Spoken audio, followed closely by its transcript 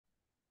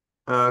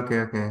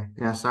Okay.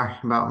 Yeah, sorry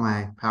about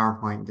my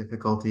PowerPoint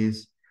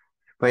difficulties.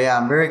 But yeah,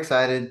 I'm very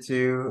excited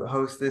to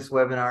host this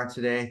webinar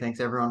today. Thanks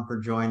everyone for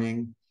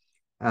joining.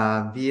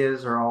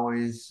 Vias are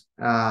always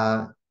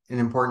an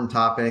important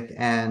topic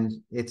and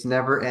it's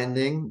never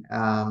ending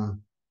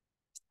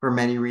for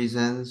many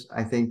reasons.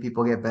 I think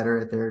people get better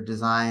at their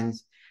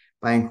designs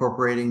by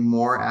incorporating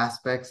more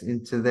aspects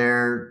into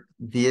their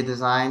via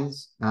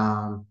designs.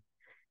 And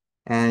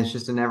it's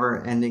just a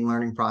never ending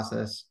learning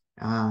process.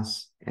 So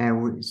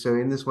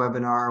in this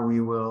webinar, we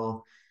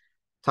will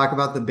talk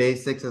about the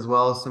basics as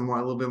well as some more,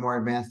 a little bit more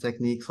advanced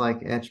techniques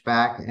like etch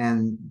back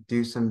and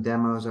do some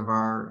demos of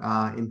our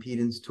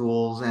impedance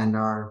tools and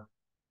our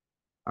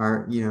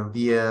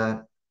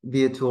via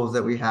tools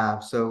that we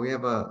have. So we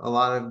have a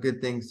lot of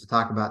good things to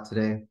talk about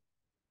today.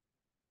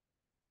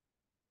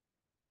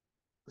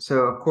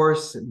 So of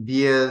course,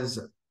 vias.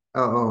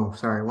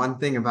 Sorry. One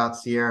thing about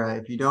Sierra,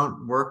 if you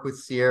don't work with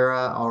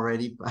Sierra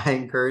already, I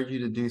encourage you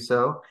to do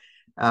so.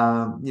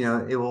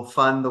 It will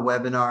fund the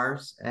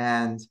webinars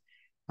and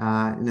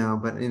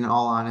but in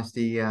all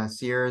honesty,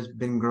 Sierra's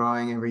been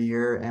growing every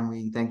year and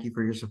we thank you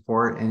for your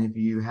support. And if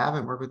you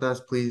haven't worked with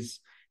us, please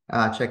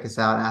check us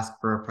out, ask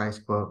for a price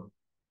quote.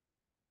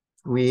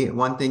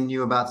 One thing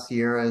new about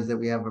Sierra is that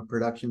we have a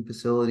production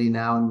facility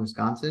now in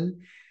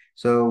Wisconsin.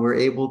 So we're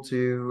able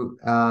to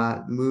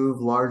move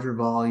larger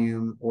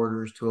volume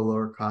orders to a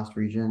lower cost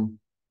region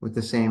with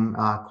the same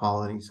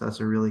quality. So that's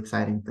a really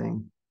exciting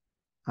thing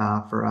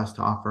for us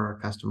to offer our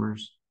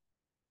customers.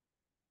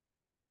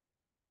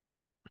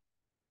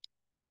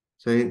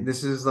 So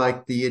this is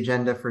like the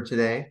agenda for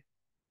today.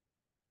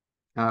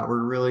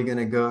 We're really going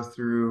to go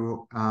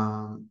through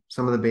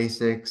some of the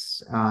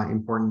basics,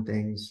 important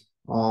things,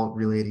 all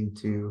relating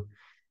to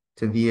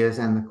vias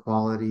and the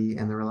quality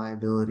and the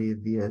reliability of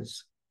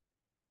vias.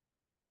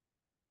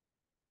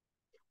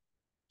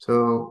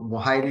 So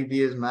why do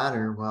vias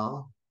matter?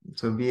 Well,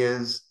 so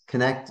vias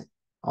connect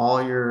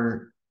all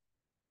your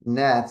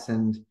nets,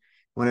 and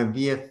when a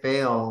via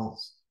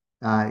fails,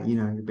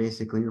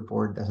 basically your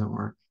board doesn't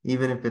work,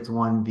 even if it's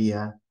one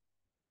via.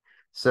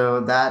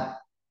 So that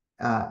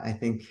I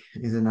think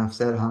is enough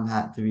said on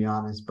that, to be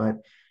honest. But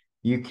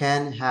you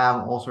can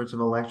have all sorts of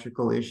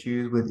electrical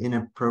issues with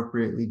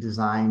inappropriately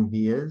designed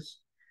vias,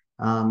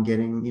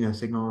 getting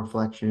signal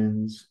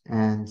reflections,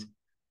 and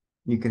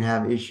you can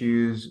have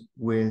issues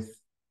with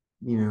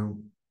you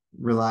know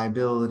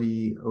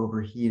reliability,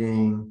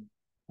 overheating,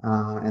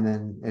 and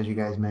then as you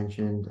guys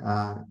mentioned,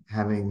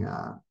 having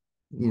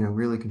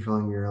really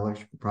controlling your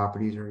electrical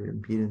properties or your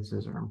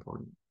impedances are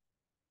important.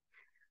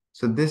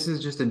 So this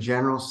is just a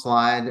general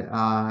slide.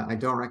 I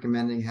don't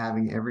recommend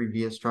having every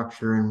via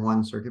structure in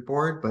one circuit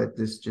board, but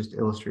this just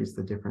illustrates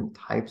the different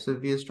types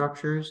of via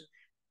structures.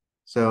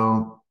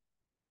 So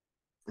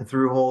a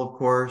through hole, of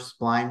course,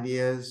 blind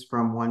vias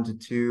from 1 to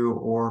 2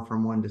 or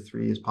from 1 to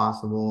 3 is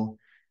possible.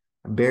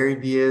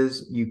 Buried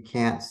vias, you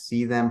can't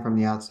see them from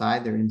the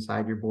outside. They're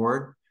inside your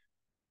board,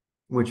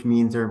 which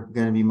means there are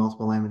going to be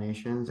multiple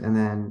laminations. And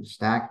then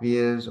stack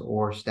vias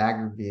or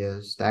staggered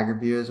vias.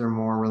 Staggered vias are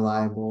more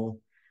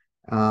reliable.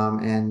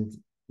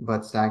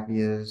 But stack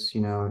vias,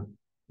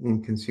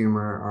 in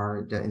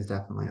consumer is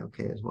definitely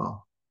okay as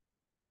well.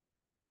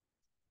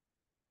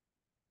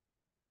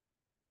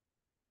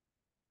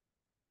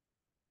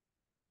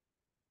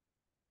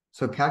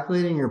 So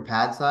calculating your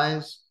pad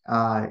size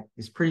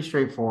is pretty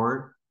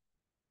straightforward.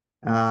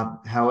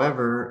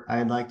 However,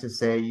 I'd like to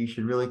say you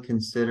should really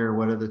consider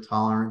what are the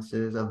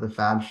tolerances of the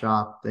fab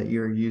shop that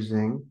you're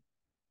using.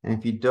 And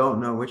if you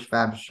don't know which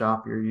fab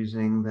shop you're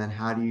using, then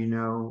how do you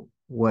know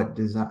what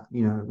design,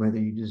 whether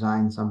you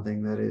design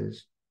something that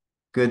is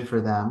good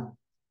for them?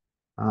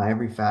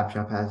 Every fab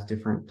shop has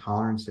different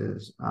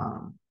tolerances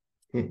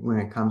when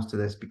it comes to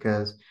this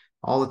because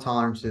all the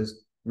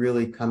tolerances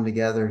really come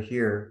together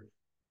here,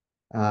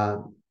 uh,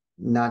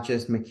 not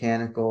just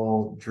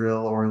mechanical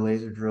drill or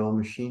laser drill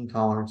machine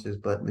tolerances,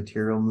 but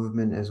material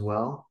movement as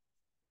well,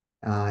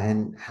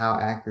 and how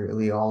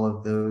accurately all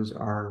of those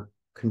are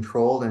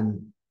controlled.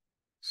 And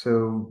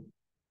so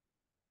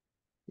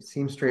it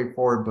seems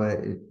straightforward,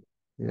 but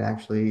it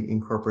actually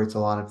incorporates a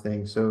lot of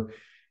things. So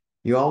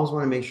you always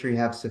want to make sure you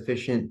have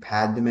sufficient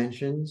pad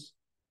dimensions.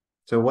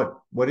 So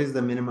what is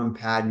the minimum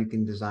pad you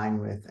can design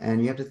with? And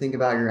you have to think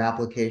about your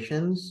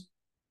applications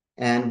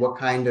and what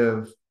kind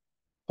of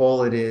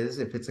hole it is.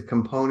 If it's a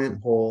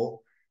component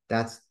hole,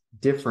 that's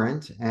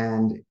different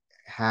and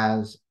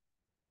has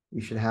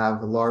you should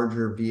have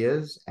larger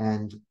vias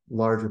and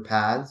larger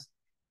pads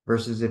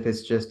versus if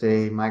it's just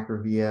a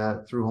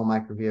microvia, through-hole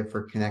microvia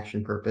for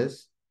connection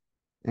purpose.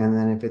 And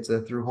then if it's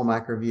a through-hole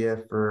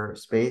microvia for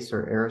space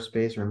or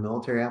aerospace or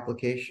military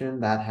application,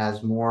 that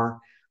has more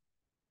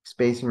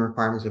spacing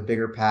requirements, a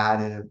bigger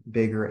pad and a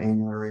bigger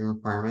annular ring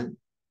requirement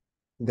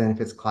than if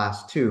it's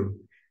class 2.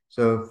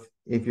 So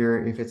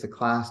if it's a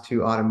class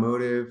 2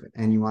 automotive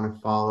and you want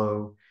to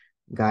follow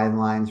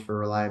guidelines for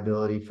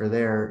reliability for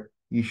there,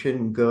 you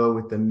shouldn't go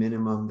with the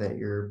minimum that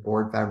your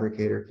board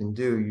fabricator can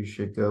do. You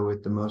should go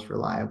with the most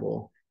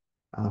reliable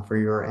for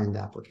your end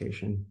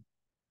application.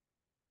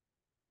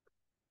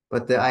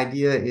 But the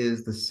idea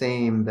is the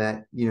same,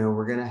 that,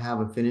 we're going to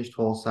have a finished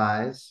hole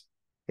size.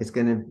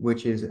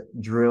 Which is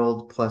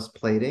drilled plus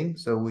plating.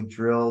 So we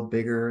drill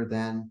bigger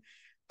than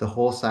the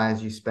hole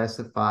size you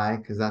specify,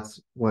 because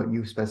that's what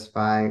you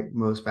specify.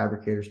 Most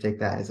fabricators take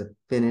that as a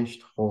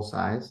finished hole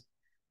size.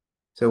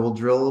 So we'll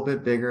drill a little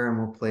bit bigger and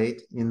we'll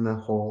plate in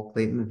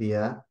the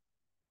via.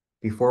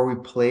 Before we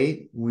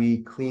plate,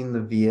 we clean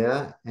the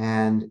via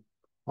and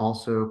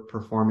also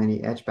perform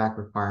any etch back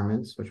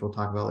requirements, which we'll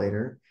talk about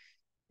later.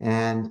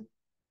 And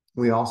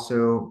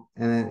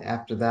then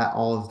after that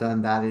all is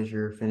done, that is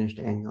your finished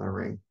annular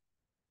ring.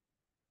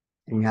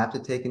 And you have to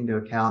take into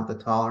account the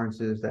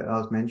tolerances that I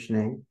was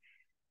mentioning.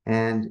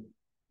 And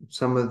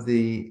some of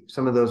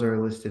those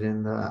are listed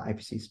in the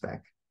IPC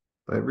spec.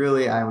 But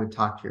really, I would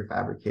talk to your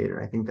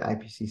fabricator. I think the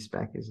IPC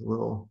spec is a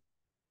little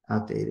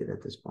outdated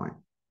at this point.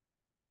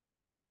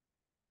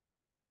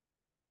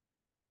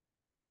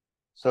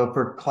 So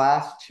for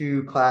class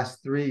 2, class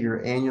 3,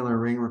 your annular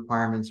ring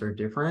requirements are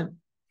different.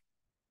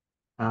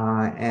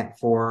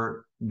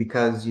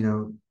 Because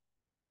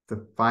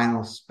the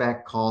final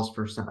spec calls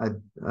for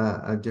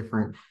a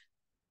different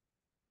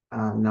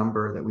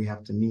number that we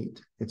have to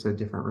meet. It's a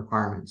different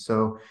requirement.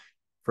 So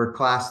for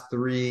class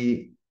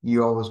 3,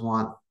 you always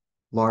want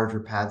larger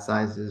pad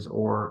sizes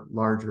or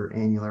larger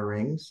annular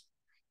rings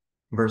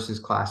versus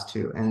class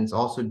 2. And it's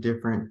also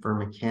different for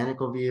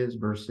mechanical vias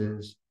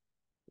versus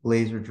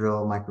laser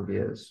drill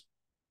microvias.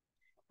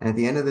 And at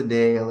the end of the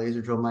day, a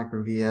laser drill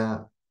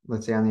microvia,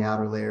 let's say on the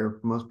outer layer,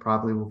 most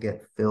probably will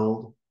get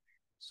filled.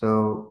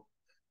 So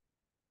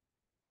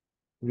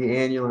the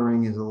annular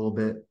ring is a little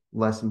bit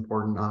less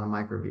important on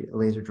a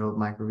laser drilled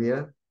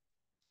microvia,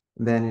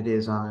 than it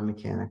is on a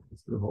mechanical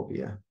through hole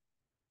via.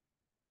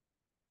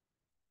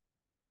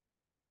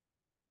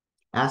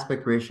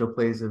 Aspect ratio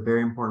plays a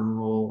very important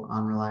role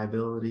on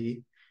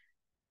reliability.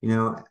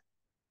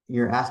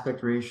 Your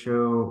aspect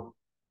ratio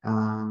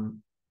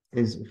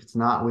is, if it's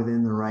not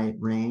within the right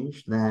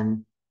range,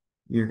 then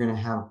you're going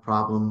to have a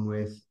problem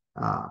with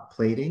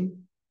plating.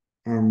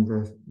 And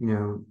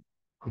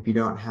if you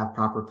don't have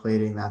proper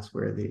plating, that's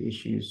where the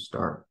issues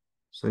start.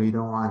 So you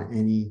don't want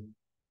any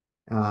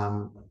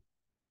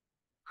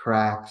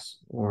cracks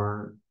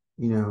or,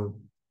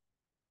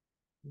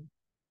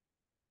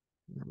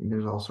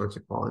 there's all sorts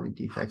of quality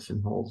defects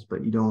in holes,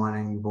 but you don't want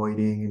any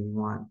voiding, and you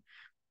want,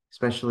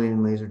 especially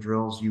in laser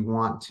drills, you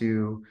want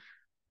to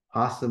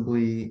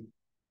possibly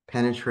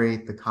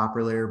penetrate the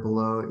copper layer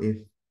below if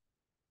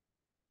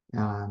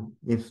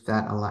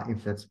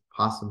that's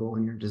possible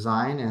in your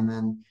design. And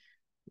then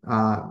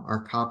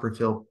our copper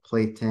fill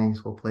plate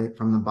tanks will plate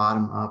from the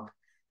bottom up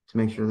to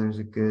make sure there's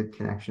a good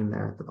connection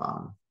there at the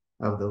bottom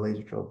of the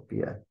laser drill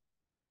via.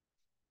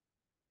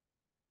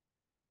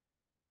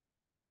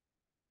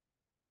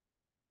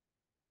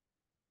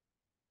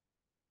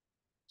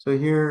 So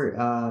here,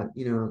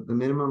 the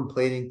minimum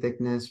plating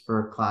thickness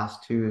for class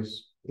 2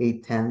 is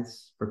 8/10.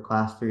 For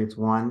class 3, it's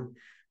 1.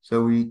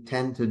 So we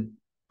tend to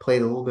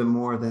plate a little bit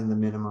more than the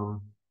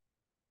minimum.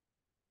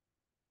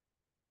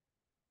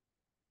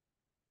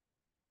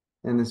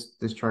 And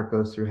this chart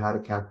goes through how to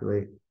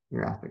calculate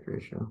your aspect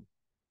ratio.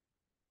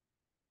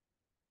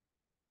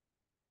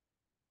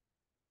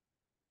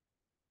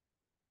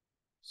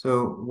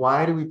 So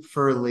why do we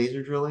prefer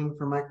laser drilling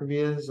for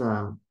microvias?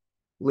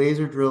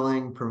 Laser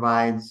drilling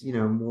provides,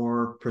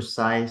 more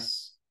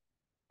precise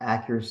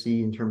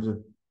accuracy in terms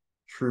of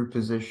true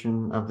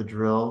position of the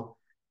drill.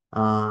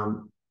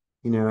 And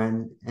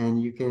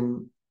you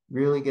can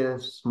really get a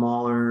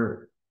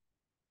smaller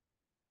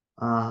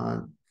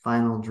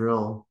final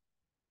drill.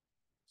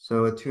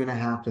 So a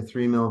 2.5 to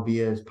 3 mil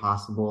via is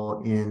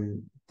possible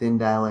in thin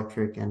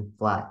dielectric and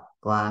flat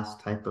glass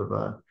type of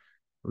a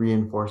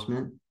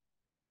reinforcement.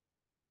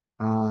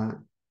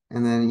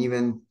 And then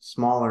even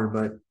smaller,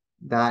 but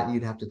that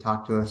you'd have to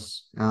talk to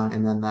us.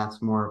 And then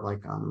that's more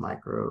like on the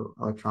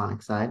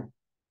microelectronic side.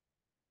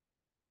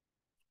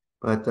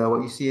 But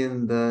what you see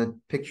in the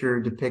picture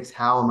depicts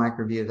how a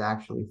microvia is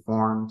actually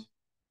formed.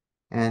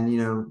 And,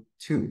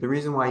 the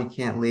reason why you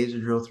can't laser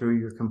drill through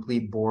your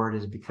complete board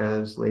is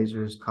because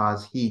lasers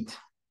cause heat.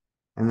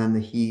 And then the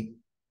heat,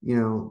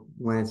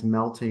 when it's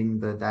melting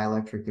the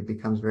dielectric, it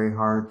becomes very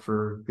hard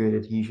for good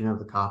adhesion of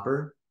the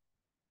copper.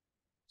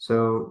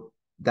 So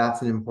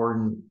that's an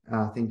important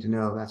thing to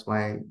know. That's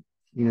why,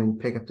 you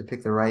have to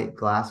pick the right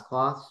glass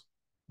cloths,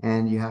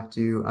 and you have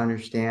to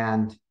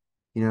understand,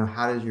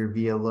 how does your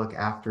via look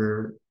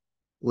after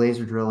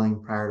laser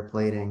drilling prior to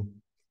plating,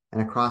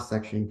 and a cross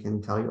section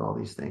can tell you all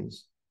these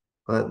things.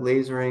 But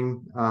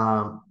lasering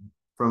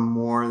from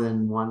more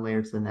than one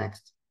layer to the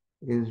next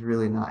is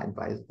really not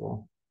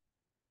advisable.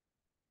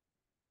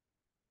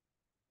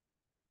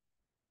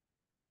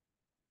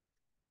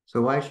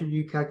 So why should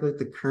you calculate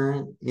the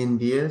current in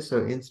vias?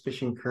 So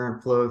insufficient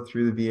current flow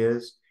through the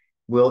vias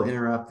will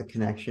interrupt the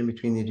connection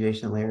between the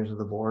adjacent layers of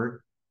the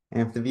board.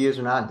 And if the vias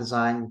are not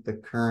designed with the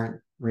current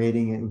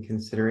rating in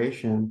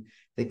consideration,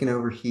 they can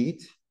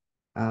overheat,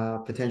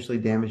 potentially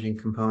damaging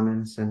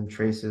components and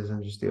traces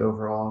and just the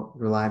overall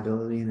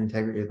reliability and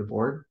integrity of the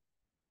board.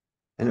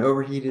 And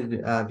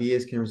overheated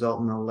vias can result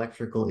in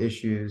electrical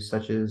issues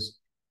such as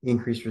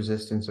increased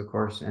resistance, of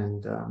course,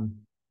 and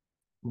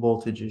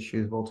voltage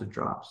issues, voltage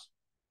drops.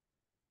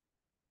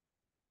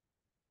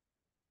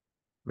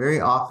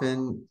 Very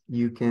often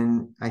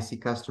I see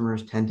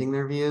customers tenting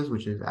their vias,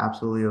 which is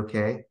absolutely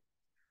okay.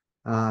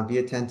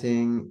 Via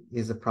tenting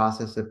is a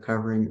process of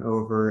covering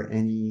over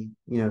any,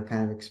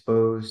 kind of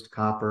exposed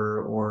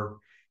copper or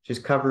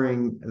just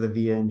covering the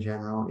via in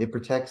general. It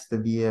protects the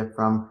via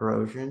from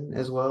corrosion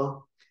as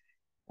well.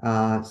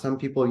 Some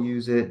people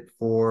use it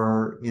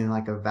for,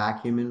 like a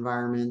vacuum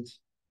environment.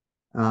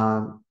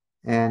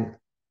 And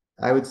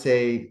I would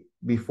say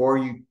before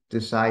you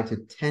decide to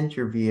tent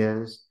your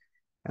vias,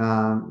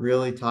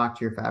 really talk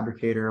to your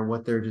fabricator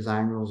what their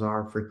design rules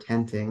are for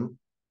tenting.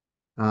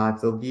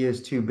 If the via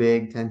is too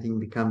big, tenting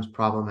becomes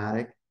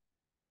problematic.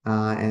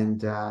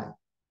 And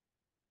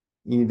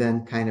you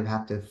then kind of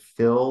have to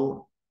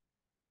fill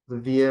the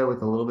via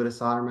with a little bit of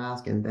solder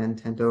mask and then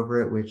tent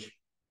over it, which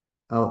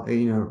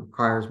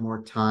requires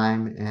more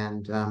time,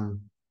 and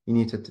you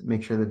need to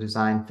make sure the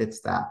design fits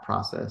that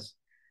process.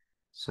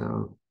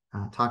 So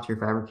talk to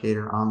your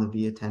fabricator on the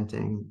via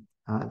tenting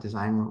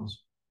design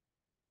rules.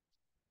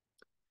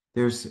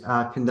 There's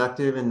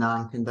conductive and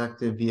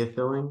non-conductive via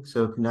filling.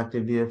 So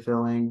conductive via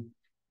filling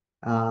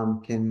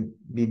can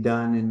be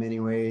done in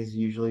many ways.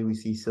 Usually we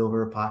see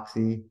silver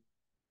epoxy,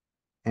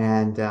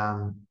 and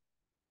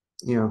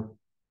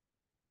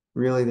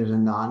really there's a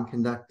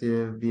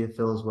non-conductive via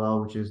fill as well,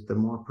 which is the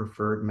more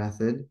preferred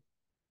method.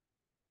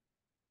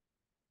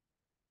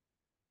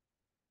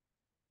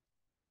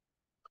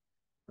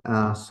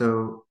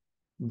 So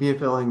via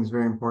filling is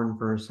very important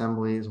for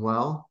assembly as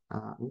well.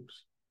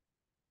 Oops.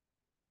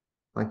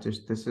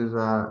 This is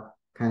a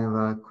kind of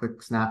a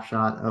quick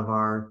snapshot of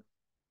our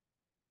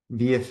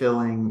via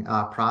filling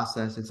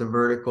process. It's a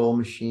vertical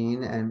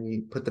machine, and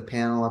we put the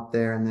panel up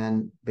there, and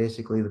then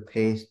basically the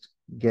paste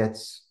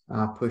gets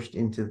pushed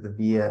into the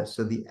via.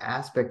 So the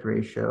aspect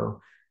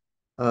ratio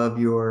of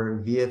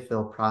your via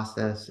fill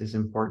process is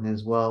important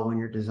as well when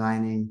you're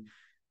designing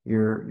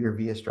your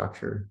via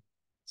structure.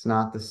 It's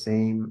not the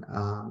same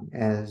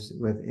as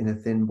in a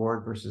thin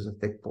board versus a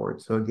thick board.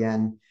 So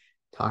again,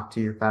 talk to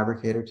your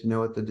fabricator to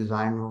know what the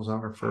design rules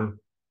are for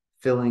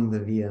filling the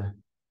via,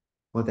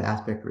 what the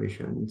aspect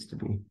ratio needs to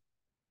be.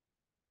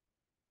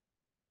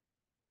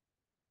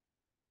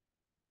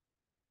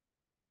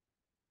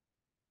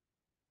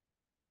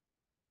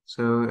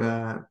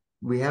 So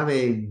we have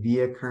a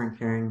via current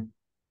carrying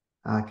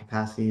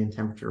capacity and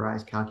temperature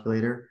rise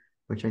calculator,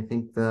 which I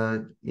think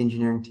the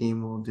engineering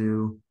team will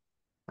do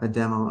a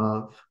demo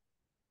of.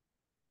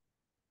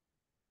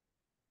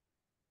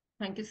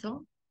 Thank you, sir.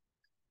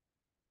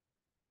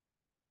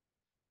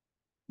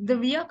 The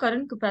via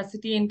current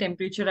capacity and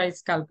temperature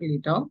rise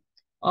calculator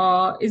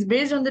is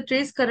based on the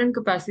trace current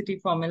capacity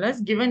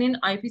formulas given in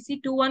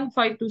IPC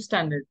 2152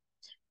 standard.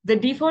 The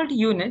default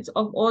units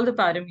of all the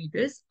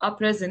parameters are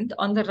present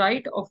on the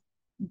right of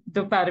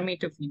the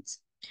parameter fields.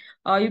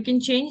 You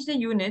can change the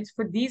units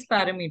for these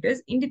parameters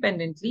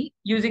independently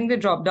using the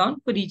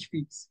drop-down for each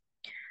fields.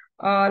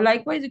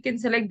 Likewise, you can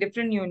select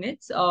different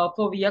units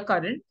for via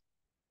current,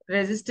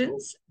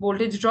 resistance,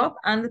 voltage drop,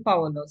 and the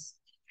power loss.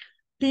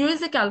 To use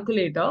the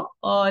calculator,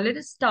 let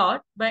us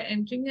start by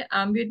entering the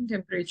ambient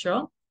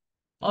temperature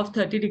of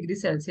 30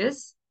 degrees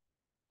Celsius,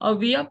 a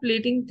via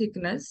plating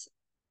thickness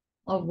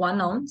of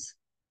 1 ounce,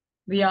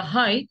 via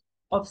height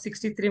of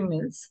 63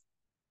 mils,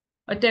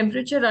 a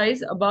temperature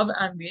rise above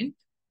ambient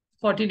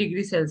 40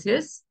 degrees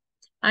Celsius,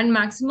 and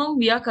maximum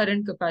via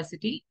current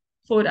capacity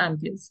 4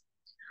 amperes.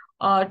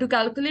 To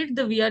calculate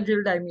the via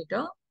drill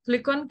diameter,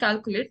 click on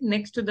calculate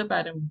next to the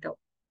parameter.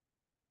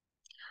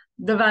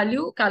 The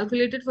value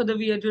calculated for the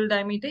via drill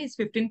diameter is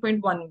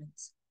 15.1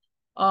 mils.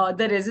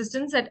 The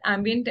resistance at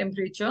ambient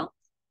temperature,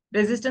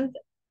 resistance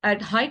at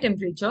high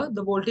temperature,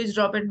 the voltage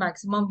drop at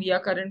maximum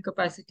via current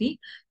capacity,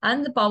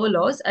 and the power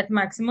loss at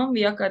maximum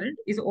via current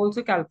is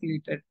also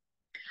calculated.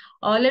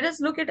 Let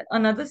us look at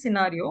another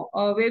scenario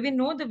where we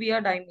know the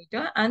via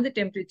diameter and the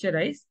temperature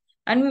rise,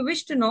 and we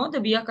wish to know the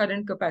via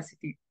current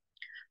capacity.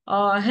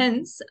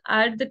 Hence,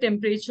 add the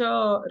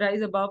temperature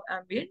rise above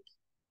ambient,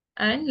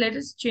 and let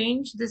us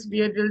change this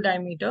via drill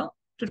diameter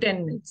to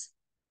 10 mils.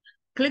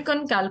 Click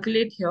on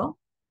calculate here,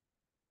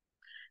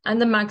 and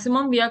the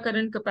maximum via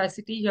current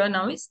capacity here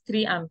now is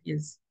 3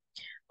 amperes.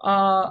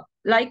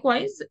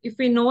 Likewise, if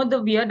we know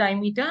the via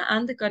diameter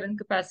and the current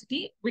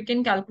capacity, we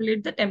can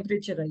calculate the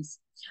temperature rise.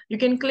 You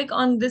can click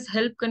on this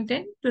help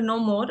content to know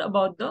more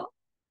about the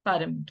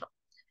parameter.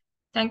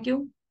 Thank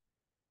you.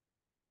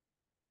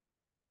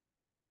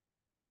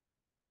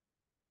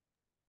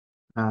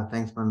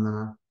 Thanks,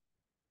 Vandana.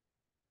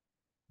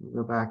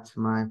 Go back to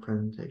my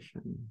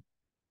presentation.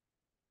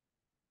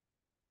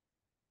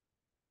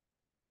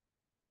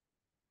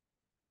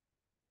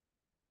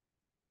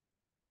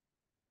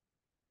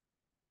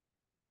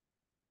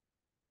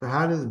 So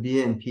how does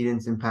via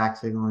impedance impact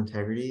signal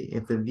integrity?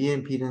 If the via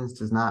impedance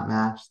does not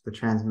match the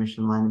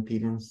transmission line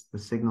impedance, the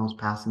signals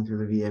passing through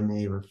the via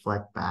may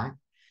reflect back.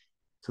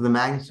 So the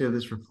magnitude of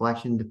this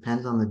reflection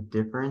depends on the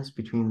difference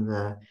between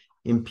the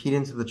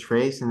impedance of the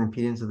trace and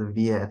impedance of the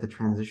via at the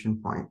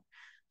transition point.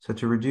 So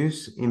to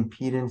reduce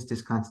impedance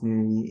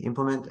discontinuity,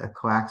 implement a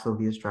coaxial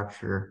via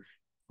structure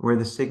where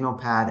the signal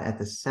pad at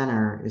the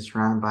center is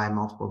surrounded by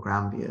multiple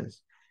ground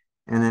vias.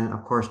 And then,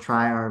 of course,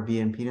 try our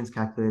via impedance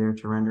calculator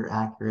to render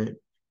accurate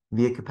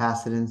via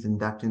capacitance,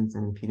 inductance,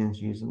 and impedance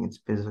using its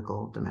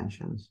physical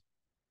dimensions.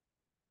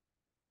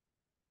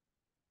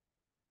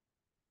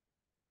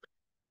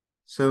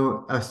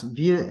 So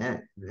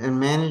and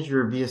manage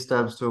your via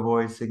stubs to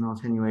avoid signal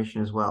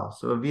attenuation as well.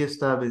 So a via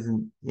stub is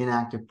an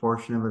inactive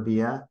portion of a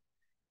via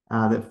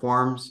that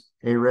forms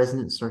a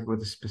resonant circuit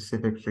with a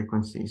specific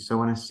frequency. So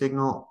when a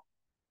signal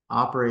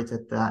operates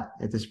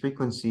at this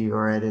frequency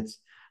or at its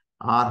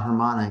odd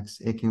harmonics,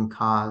 it can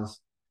cause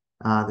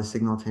the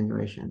signal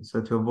attenuation.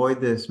 So to avoid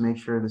this, make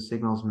sure the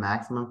signal's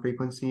maximum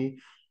frequency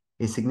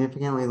is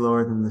significantly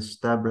lower than the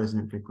stub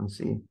resonant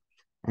frequency.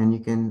 And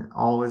you can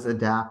always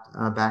adapt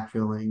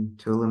backdrilling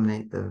to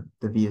eliminate the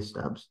via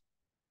stubs.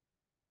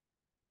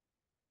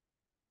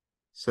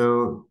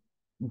 So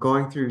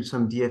going through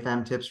some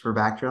DFM tips for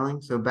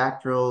backdrilling. So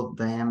backdrill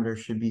diameter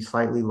should be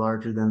slightly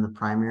larger than the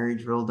primary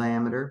drill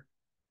diameter.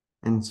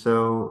 And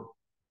so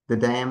the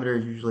diameter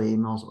is usually 8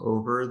 mils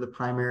over the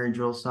primary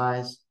drill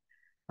size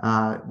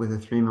with a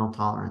 3 mil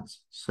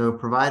tolerance. So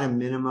provide a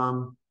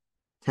minimum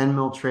 10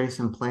 mil trace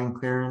and plane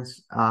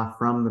clearance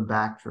from the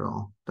back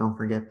drill. Don't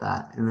forget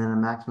that. And then a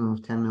maximum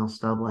of 10 mil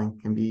stub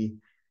length can be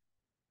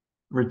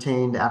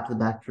retained after the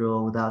back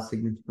drill without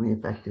significantly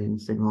affecting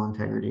signal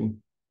integrity.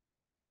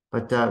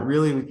 But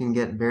really, we can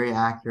get very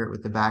accurate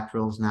with the back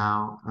drills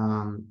now.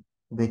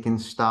 They can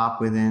stop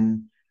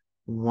within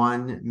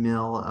 1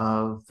 mil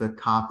of the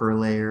copper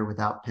layer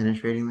without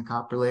penetrating the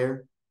copper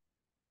layer.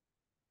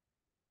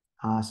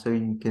 So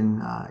you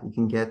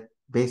can get,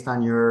 based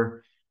on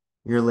your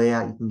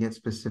layout, you can get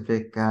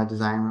specific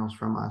design rules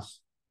from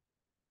us.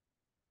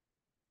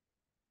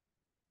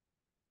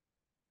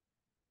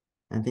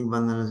 I think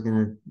Vandana is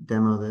going to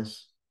demo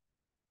this.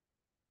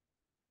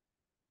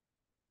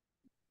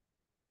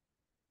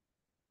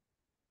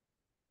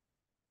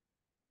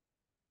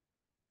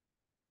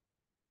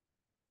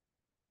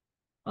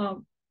 Uh,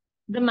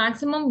 the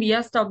maximum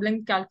via stub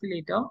length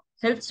calculator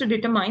helps to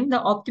determine the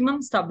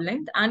optimum stub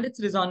length and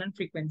its resonant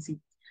frequency.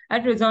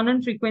 At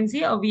resonant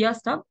frequency, a via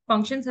stub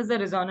functions as a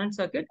resonant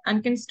circuit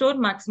and can store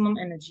maximum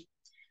energy.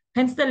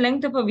 Hence, the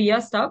length of a via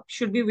stub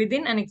should be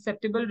within an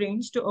acceptable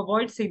range to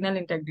avoid signal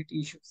integrity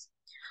issues.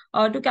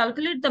 To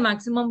calculate the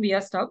maximum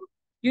via stub,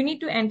 you need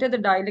to enter the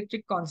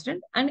dielectric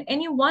constant and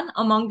any one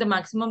among the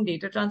maximum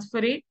data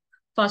transfer rate,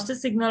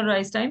 fastest signal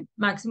rise time,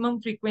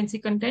 maximum frequency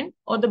content,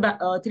 or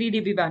the 3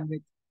 dB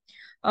bandwidth.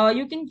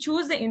 You can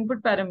choose the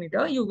input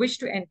parameter you wish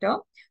to enter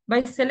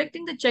by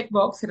selecting the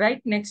checkbox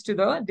right next to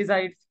the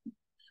desired field.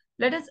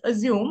 Let us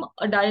assume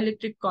a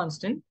dielectric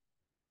constant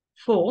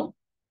 4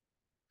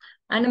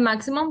 and a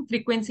maximum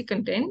frequency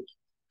content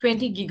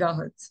 20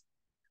 gigahertz.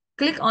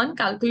 Click on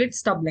calculate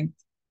stub length.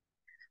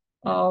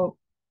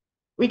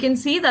 We can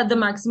see that the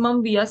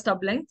maximum via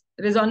stub length,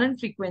 resonant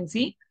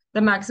frequency,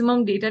 the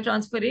maximum data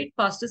transfer rate,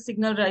 fastest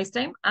signal rise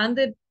time, and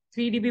the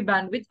 3 dB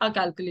bandwidth are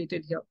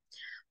calculated here.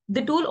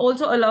 The tool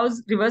also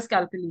allows reverse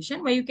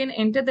calculation where you can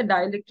enter the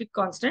dielectric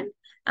constant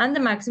and the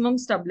maximum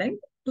stub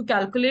length to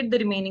calculate the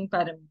remaining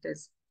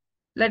parameters.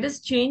 Let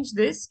us change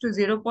this to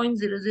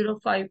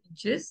 0.005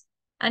 inches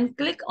and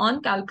click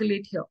on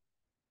calculate here.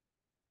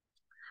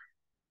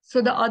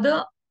 So the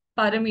other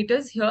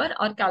parameters here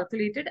are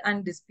calculated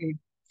and displayed.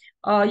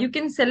 You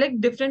can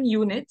select different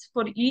units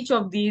for each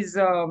of these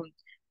parameters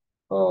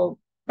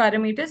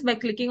by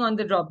clicking on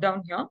the drop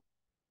down here.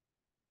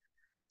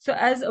 So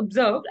as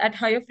observed at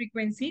higher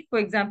frequency, for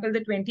example,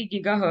 the 20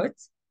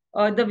 gigahertz,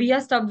 the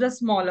via stubs are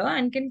smaller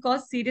and can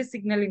cause serious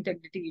signal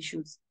integrity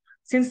issues.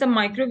 Since the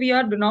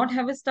microvia do not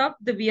have a stub,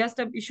 the via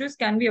stub issues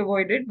can be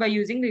avoided by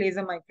using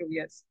laser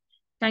microvias.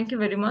 Thank you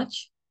very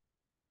much.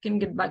 Can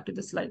get back to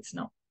the slides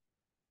now.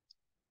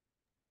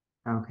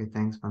 Okay,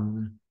 thanks,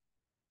 Vandana.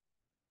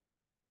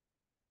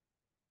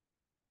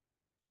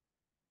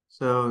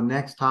 So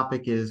next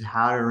topic is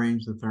how to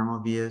arrange the thermal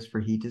vias for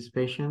heat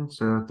dissipation.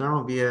 So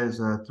thermal via is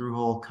a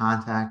through-hole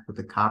contact with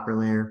the copper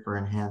layer for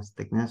enhanced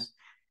thickness.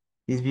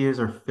 These vias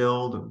are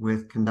filled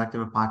with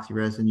conductive epoxy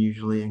resin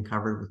usually and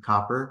covered with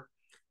copper.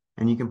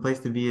 And you can place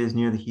the vias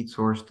near the heat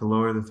source to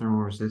lower the thermal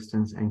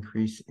resistance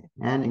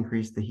and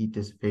increase the heat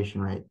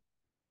dissipation rate.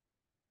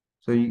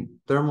 So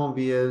thermal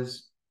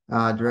vias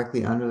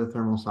directly under the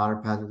thermal solder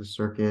pads of the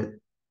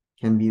circuit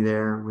can be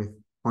there with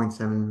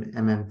 0.7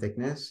 mm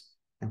thickness.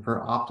 And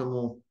for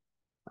optimal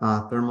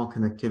thermal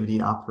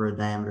conductivity, opt for a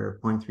diameter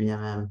of 0.3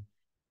 mm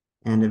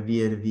and a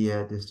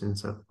via-to-via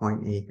distance of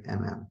 0.8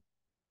 mm.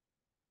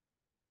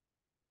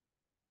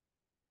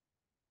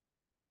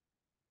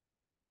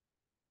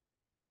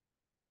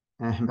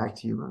 And back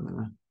to you,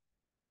 Vandana.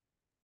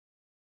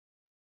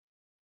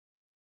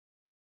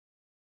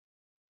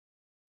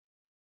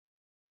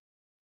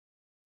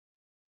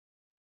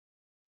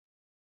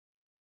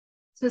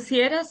 So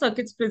Sierra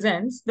Circuits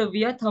presents the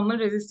via thermal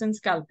resistance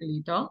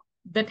calculator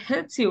that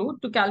helps you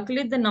to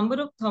calculate the number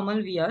of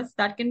thermal vias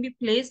that can be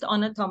placed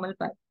on a thermal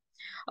pad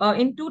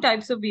in two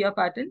types of via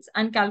patterns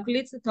and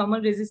calculates the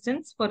thermal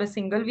resistance for a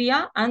single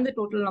via and the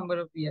total number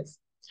of vias.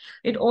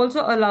 It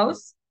also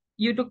allows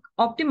you to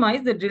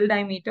optimize the drill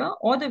diameter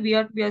or the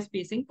via-to-via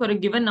spacing for a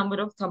given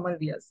number of thermal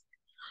vias.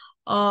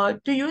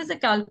 To use the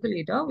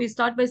calculator, we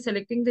start by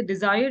selecting the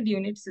desired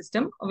unit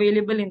system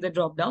available in the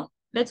dropdown.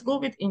 Let's go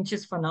with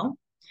inches for now.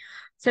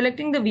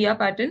 Selecting the via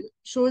pattern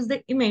shows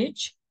the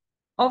image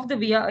of the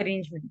via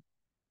arrangement.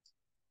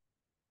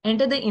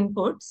 Enter the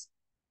inputs.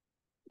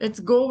 Let's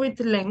go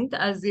with length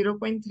as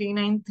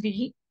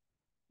 0.393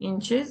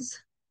 inches.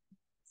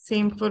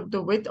 Same for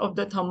the width of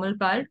the thermal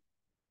pad.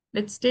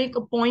 Let's take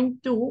a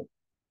 0.2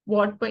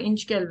 watt per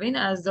inch Kelvin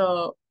as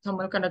the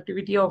thermal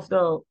conductivity of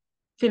the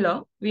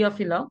filler, via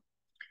filler.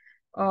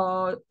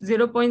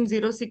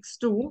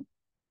 0.062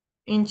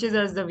 inches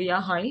as the via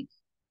height.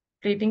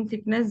 Plating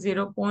thickness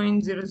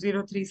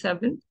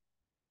 0.0037.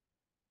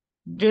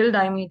 Drill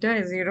diameter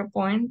is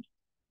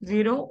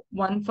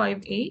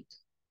 0.0158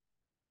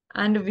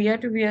 and via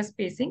to via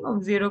spacing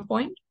of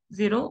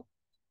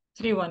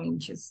 0.031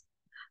 inches.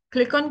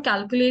 Click on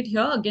calculate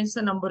here against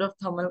the number of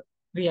thermal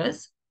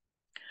vias.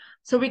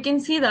 So we can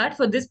see that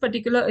for this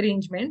particular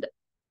arrangement,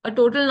 a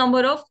total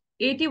number of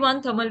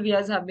 81 thermal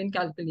vias have been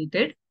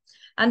calculated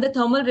and the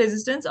thermal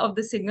resistance of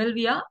the single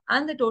via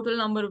and the total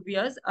number of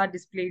vias are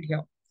displayed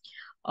here.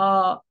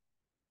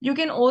 You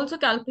can also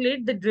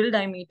calculate the drill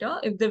diameter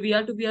if the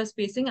via to via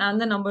spacing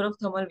and the number of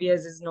thermal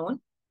vias is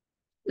known.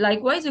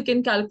 Likewise, you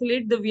can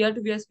calculate the via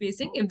to via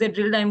spacing if the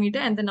drill diameter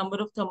and the number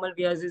of thermal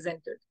vias is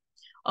entered.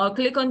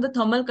 Click on the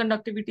thermal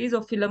conductivities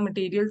of filler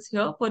materials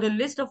here for a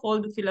list of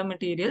all the filler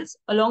materials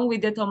along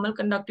with their thermal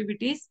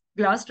conductivities,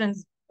 glass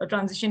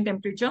transition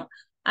temperature,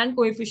 and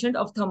coefficient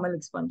of thermal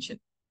expansion.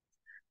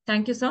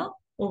 Thank you, sir.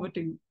 Over to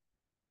you.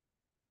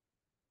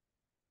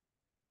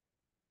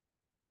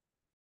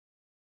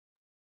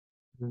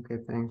 Okay,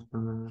 thanks,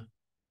 Pamela.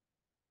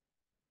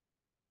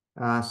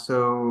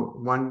 So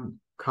one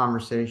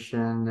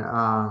conversation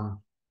that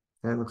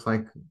looks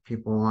like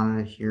people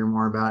wanted to hear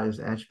more about is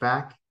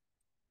etchback.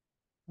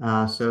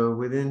 So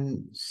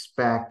within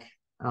spec,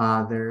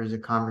 there's a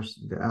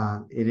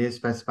it is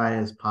specified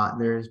as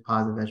there is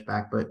positive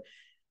etchback, but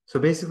so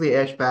basically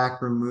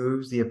etchback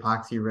removes the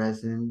epoxy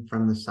resin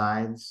from the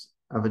sides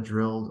of a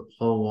drilled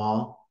hole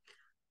wall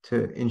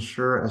to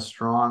ensure a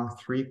strong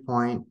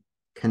 3-point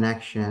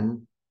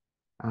connection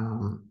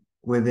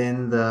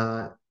within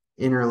the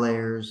inner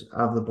layers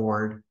of the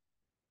board.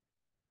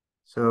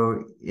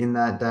 So in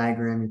that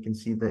diagram, you can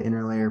see the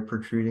inner layer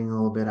protruding a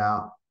little bit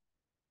out.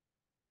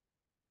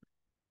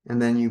 And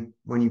then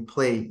when you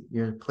plate,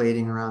 you're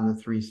plating around the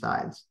three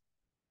sides.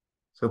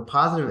 So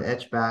positive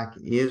etchback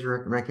is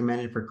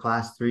recommended for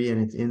class 3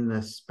 and it's in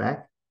the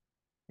spec.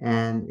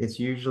 And it's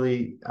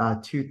usually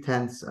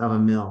 0.2 of a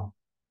mil.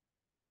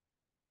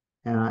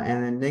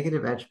 And then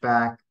negative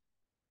etchback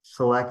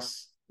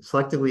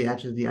selectively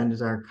etches the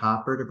undesired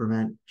copper to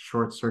prevent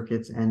short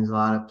circuits and is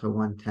allowed up to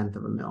 0.1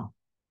 of a mil.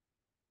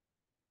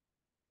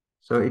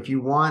 So if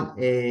you want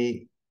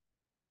if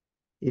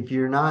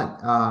you're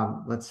not,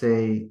 let's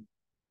say,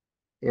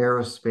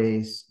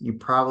 aerospace, you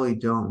probably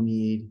don't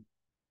need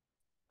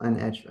an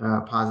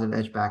positive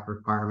etchback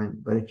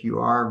requirement. But if you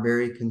are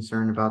very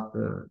concerned about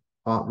the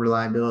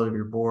reliability of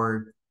your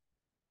board,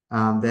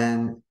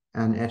 then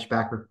an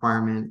etchback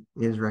requirement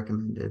is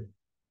recommended.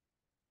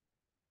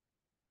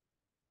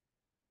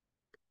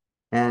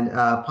 And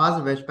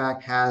positive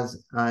etchback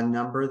has a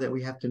number that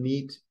we have to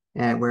meet,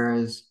 and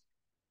whereas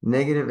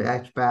negative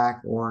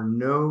etchback or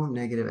no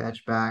negative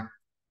etchback,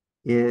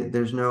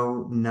 there's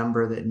no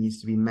number that needs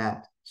to be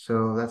met.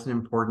 So that's an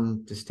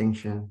important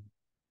distinction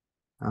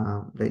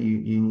that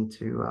you need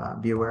to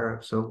be aware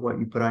of. So what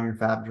you put on your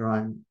fab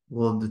drawing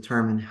will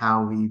determine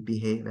how we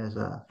behave as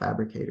a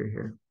fabricator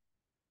here.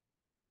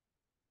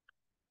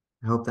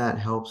 I hope that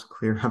helps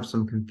clear up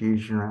some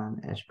confusion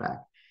around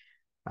etchback.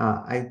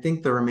 I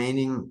think the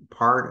remaining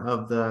part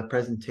of the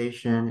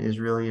presentation is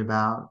really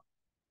about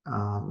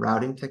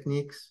routing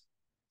techniques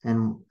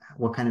and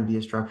what kind of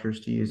via structures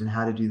to use and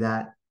how to do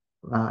that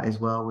as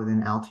well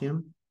within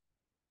Altium.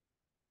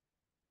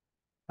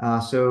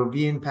 So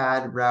via in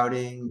pad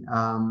routing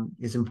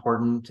is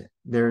important.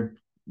 Their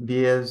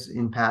vias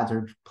in pads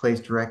are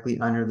placed directly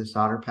under the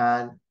solder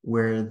pad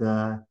where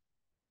the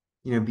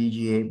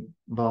BGA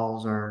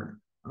balls are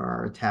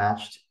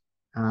attached.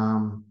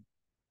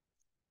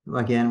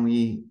 Again,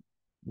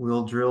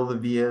 we'll drill the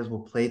vias,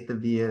 we'll plate the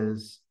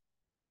vias,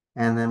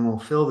 and then we'll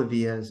fill the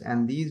vias.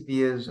 And these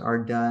vias are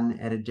done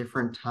at a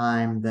different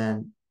time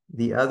than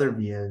the other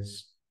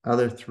vias,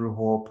 other through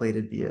hole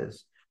plated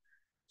vias.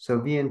 So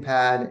via in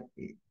pad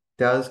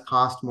does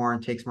cost more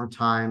and takes more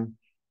time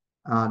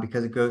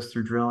because it goes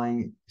through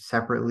drilling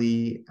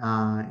separately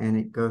and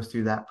it goes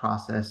through that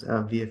process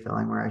of via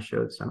filling where I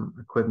showed some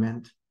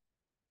equipment.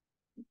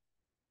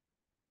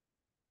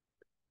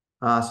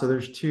 So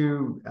there's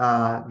two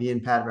via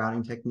in pad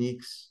routing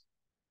techniques.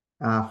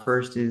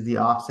 First is the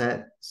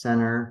offset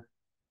center,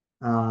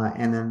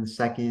 and then the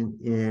second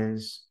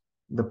is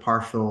the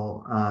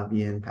partial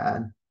V-in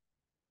pad.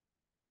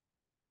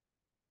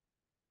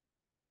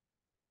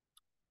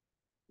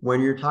 When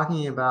you're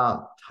talking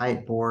about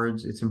tight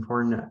boards, it's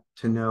important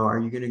to know, are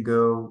you going to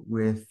go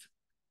with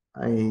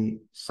a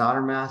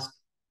solder mask,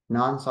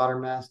 non-solder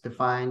mask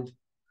defined,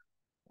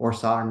 or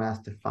solder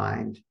mask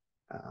defined?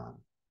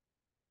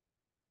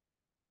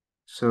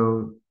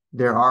 So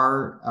there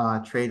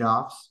are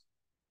trade-offs,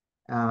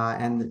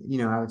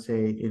 and I would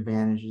say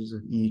advantages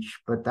of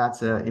each, but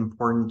that's an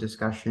important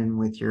discussion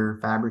with your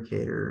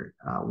fabricator.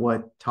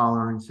 What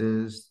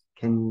tolerances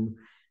can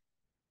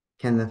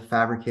the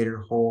fabricator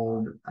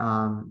hold?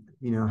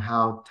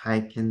 How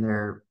tight can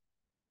their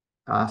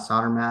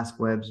solder mask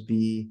webs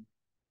be?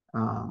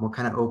 What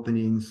kind of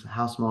openings?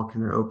 How small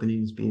can their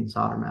openings be in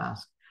solder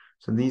mask?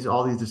 So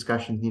all these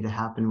discussions need to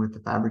happen with the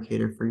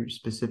fabricator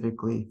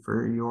specifically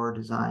for your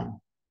design.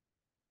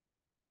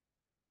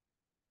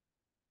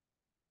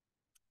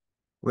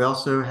 We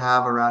also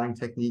have a routing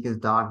technique as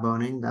dog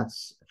boning.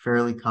 That's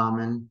fairly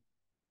common.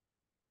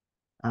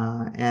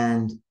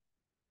 And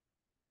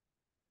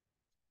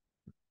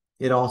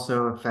it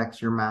also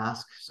affects your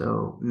mask.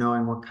 So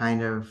knowing what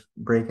kind of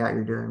breakout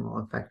you're doing will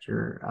affect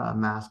your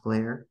mask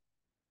layer.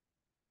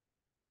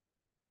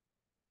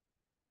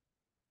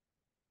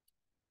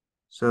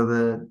 So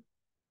the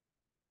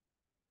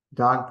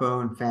dog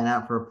bone fan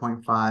out for a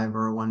 0.5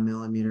 or a 1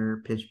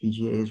 millimeter pitch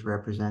BGA is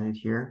represented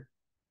here.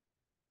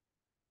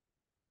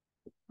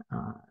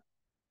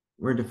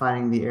 We're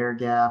defining the air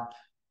gap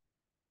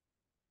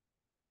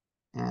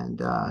and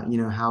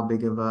how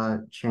big of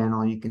a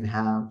channel you can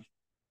have,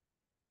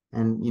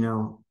 and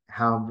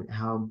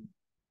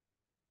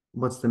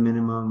what's the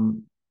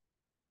minimum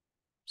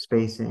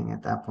spacing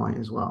at that point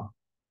as well.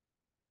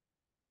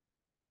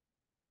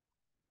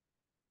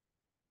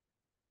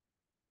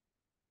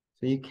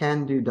 So you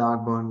can do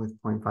dog bone with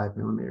 0.5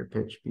 millimeter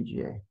pitch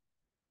BGA.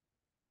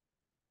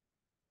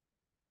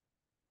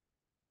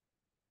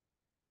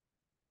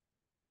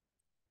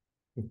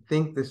 I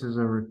think this is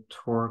a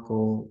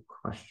rhetorical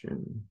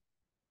question,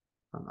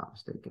 if I'm not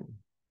mistaken.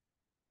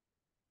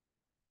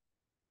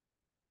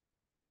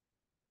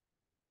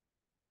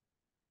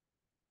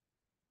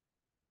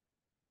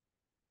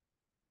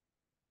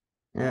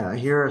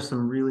 Here are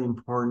some really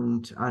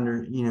important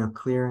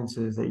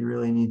clearances that you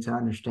really need to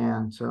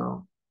understand.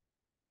 So,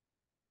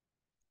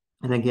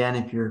 and again,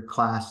 if you're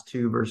class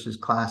 2 versus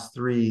class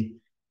 3,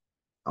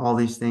 all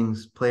these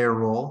things play a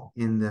role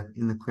in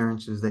the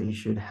clearances that you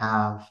should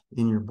have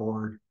in your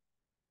board.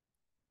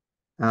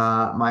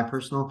 My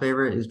personal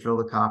favorite is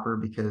drill to copper,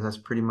 because that's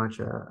pretty much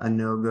a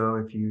no-go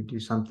if you do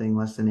something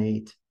less than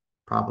 8.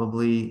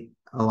 Probably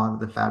a lot of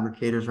the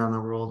fabricators around the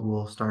world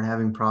will start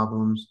having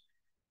problems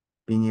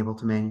being able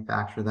to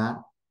manufacture that.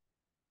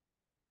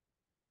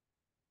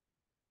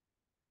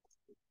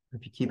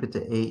 If you keep it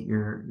to 8,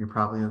 you're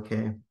probably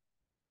okay.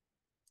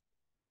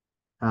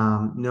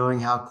 Knowing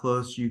how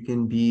close you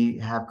can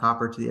have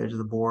copper to the edge of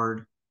the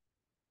board.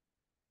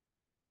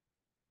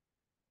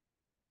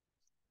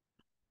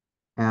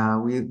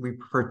 We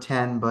prefer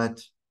 10,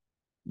 but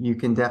you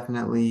can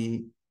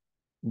definitely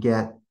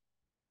get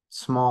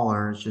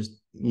smaller. It's just,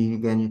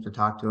 again, you have to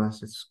talk to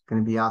us. It's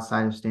going to be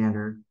outside of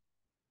standard.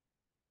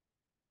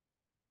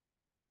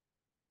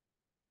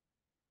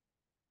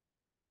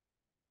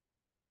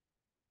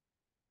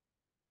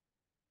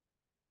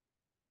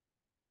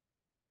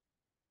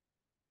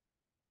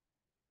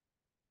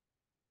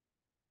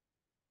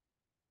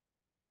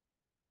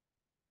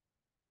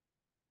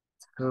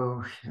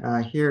 So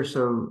here,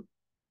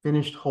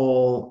 finished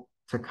hole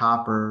to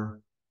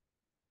copper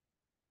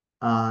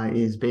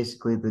is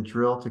basically the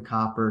drill to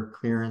copper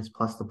clearance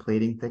plus the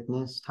plating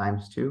thickness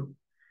times 2.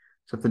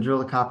 So if the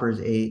drill to copper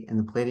is 8 and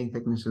the plating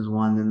thickness is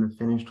 1, then the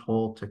finished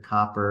hole to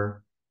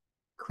copper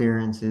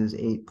clearance is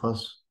 8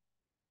 plus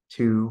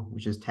 2,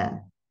 which is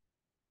 10.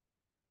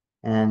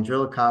 And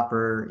drill to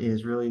copper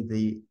is really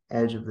the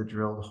edge of the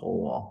drilled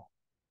hole wall.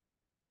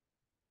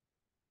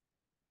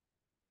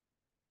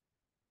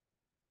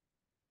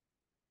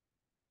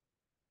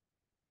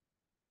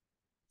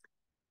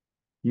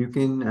 You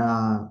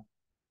can,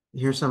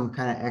 here's some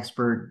kind of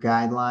expert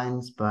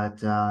guidelines,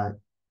 but,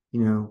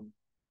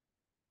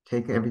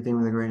 take everything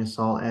with a grain of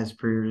salt as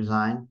per your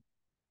design.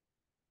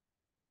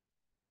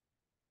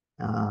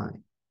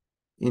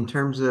 In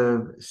terms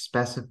of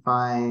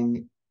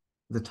specifying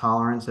the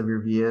tolerance of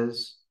your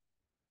vias,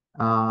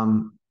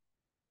 I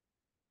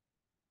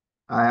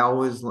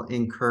always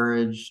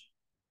encourage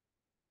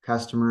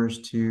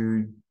customers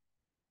to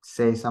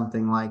say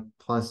something like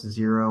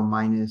 +0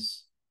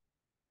 minus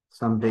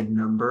some big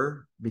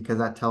number, because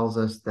that tells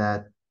us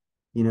that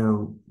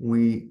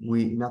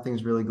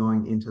nothing's really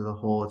going into the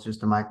hole. It's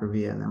just a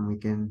microvia, and then we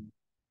can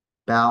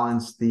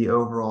balance the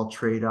overall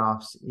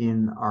trade-offs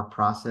in our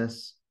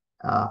process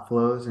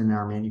flows in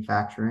our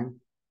manufacturing.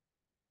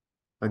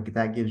 But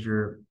that gives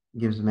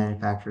the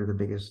manufacturer the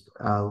biggest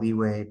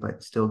leeway,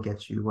 but still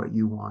gets you what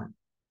you want.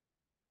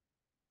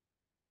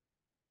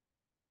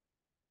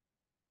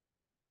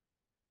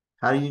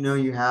 How do you know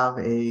you have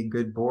a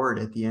good board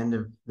at the end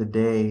of the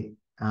day?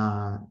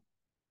 The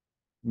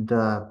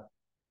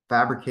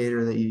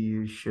fabricator that you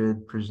use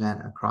should present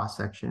a cross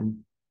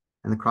section,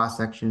 and the cross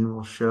section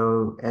will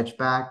show edge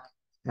back.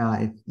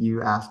 If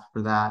you ask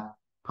for that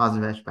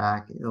positive edge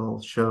back,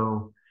 it'll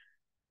show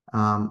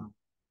um,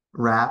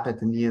 wrap at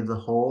the knee of the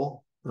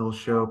hole. It'll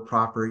show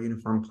proper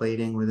uniform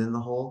plating within the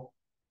hole.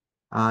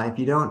 If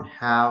you don't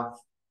have,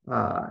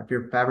 if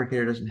your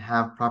fabricator doesn't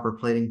have proper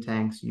plating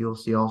tanks, you'll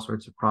see all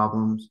sorts of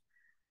problems,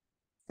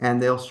 and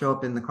they'll show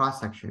up in the cross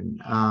section,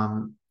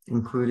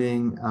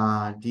 including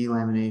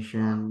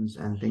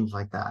delaminations and things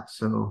like that.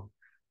 So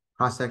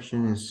cross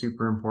section is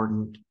super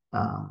important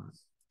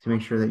to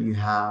make sure that you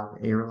have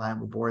a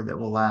reliable board that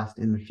will last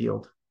in the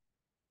field.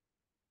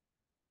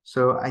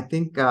 So I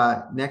think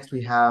next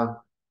we have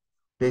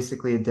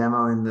basically a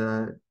demo in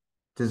the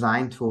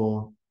design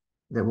tool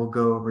that will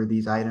go over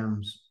these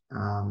items,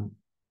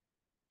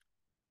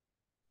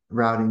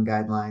 routing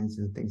guidelines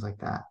and things like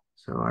that.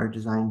 So our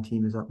design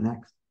team is up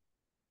next.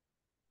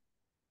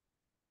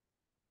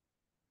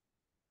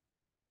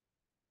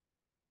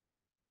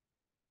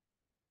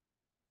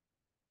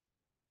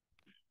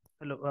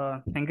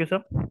 Hello, thank you,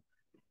 sir.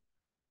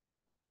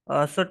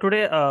 So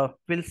today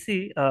we'll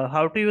see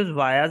how to use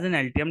vias in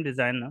LTM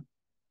Designer.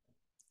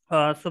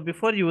 So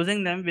before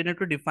using them, we need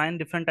to define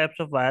different types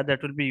of wire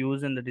that will be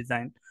used in the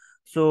design.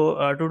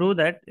 So to do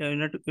that, you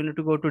need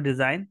to go to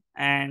Design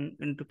and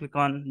you need to click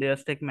on Layer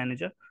Stack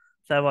Manager.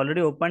 So I've already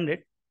opened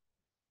it.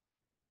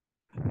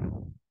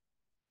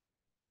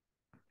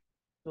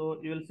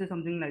 So you will see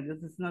something like this.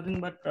 This is nothing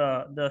but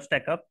the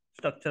stack up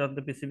structure of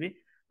the PCB.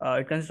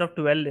 It consists of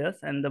 12 layers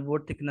and the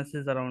board thickness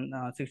is around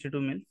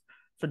 62 mils.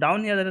 So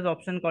down here there is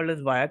option called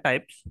as wire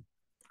types.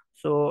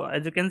 So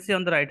as you can see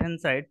on the right hand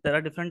side, there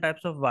are different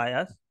types of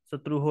wires. So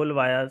through hole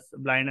wires,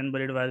 blind and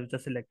buried wires which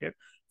are selected.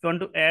 If you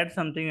want to add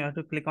something, you have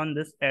to click on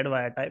this add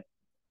wire type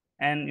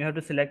and you have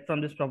to select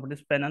from this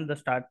properties panel the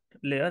start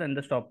layer and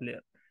the stop layer.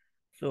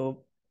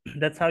 So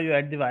that's how you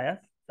add the wires.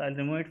 So I'll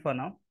remove it for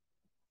now.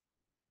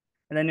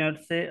 And then you have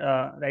to say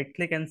right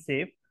click and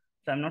save.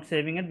 So I'm not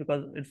saving it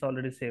because it's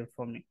already saved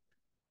for me.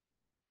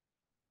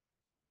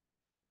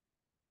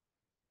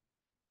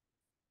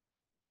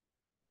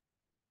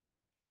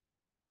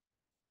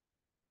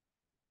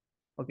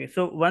 Okay,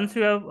 so once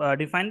you have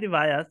defined the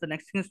wires, the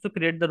next thing is to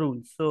create the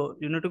rules. So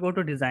you need to go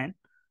to design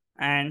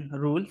and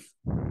rules.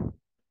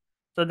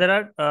 So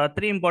there are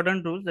three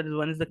important rules. That is,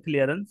 one is the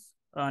clearance,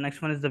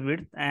 next one is the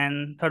width,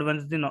 and third one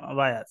is the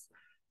wires.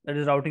 That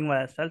is routing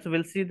wire style. So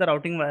we'll see the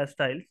routing wire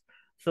styles.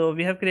 So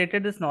we have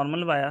created this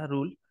normal wire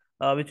rule,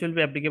 which will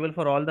be applicable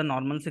for all the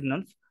normal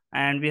signals,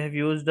 and we have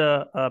used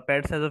a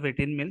pad size of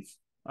 18 mils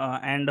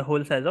and a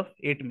hole size of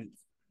 8 mils.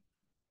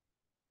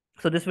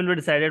 So this will be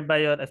decided by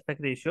your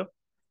aspect ratio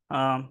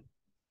um,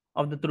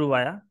 of the through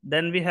wire.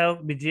 Then we have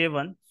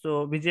BGA1.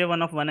 So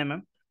BGA1 of 1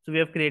 mm. So we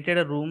have created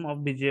a room of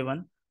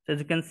BGA1. So as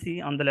you can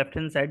see on the left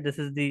hand side, this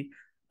is the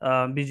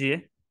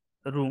BGA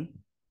room.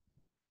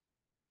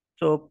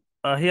 So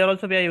here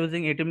also we are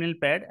using 80 mil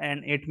pad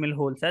and 8 mil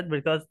hole size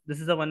because this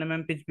is a 1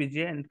 mm pitch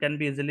BGA and it can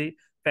be easily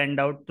fanned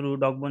out through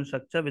dog bone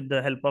structure with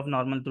the help of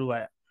normal through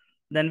wire.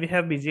 Then we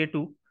have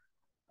BGA2,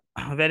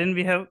 wherein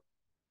we have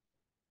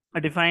a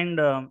defined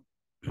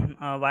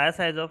wire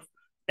size of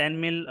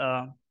 10 mil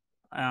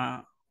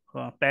uh,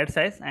 pad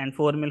size and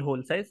 4 mil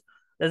hole size.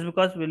 That's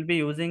because we'll be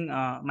using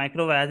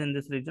micro wires in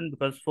this region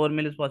because 4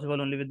 mil is possible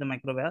only with the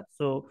micro wire.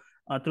 So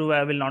through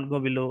wire will not go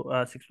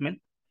below 6 mil.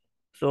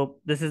 So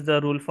this is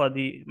the rule for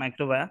the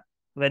micro wire,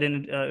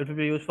 wherein it will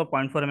be used for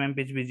 0.4 mm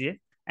pitch BGA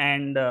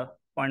and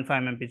 0.5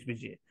 mm pitch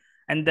BGA.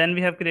 And then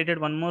we have created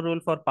one more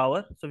rule for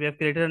power. So we have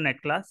created a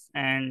net class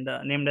and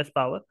named as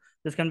power.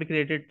 This can be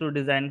created through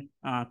design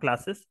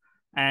classes.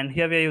 And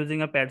here we are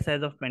using a pad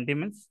size of 20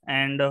 mils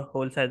and a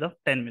hole size of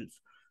 10 mils.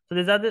 So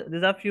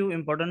these are few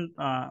important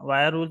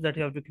wire rules that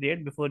you have to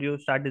create before you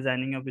start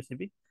designing your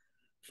PCB.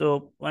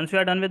 So once you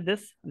are done with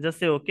this, just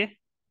say okay.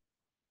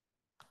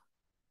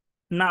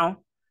 Now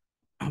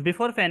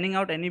before fanning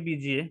out any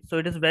BGA, so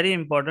it is very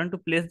important to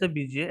place the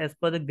BGA as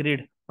per the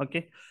grid.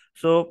 Okay,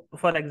 so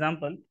for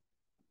example,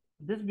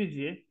 this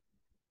BGA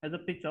has a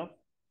pitch of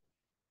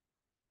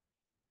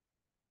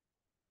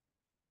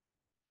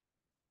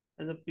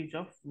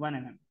 1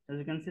 mm. As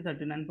you can see,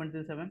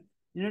 39.37.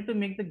 You need to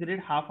make the grid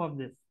half of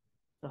this.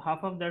 So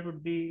half of that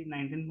would be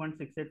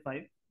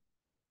 19.685.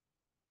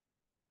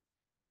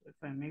 If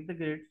I make the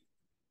grid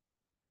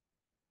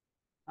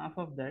half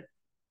of that,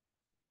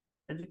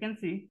 as you can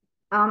see.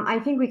 I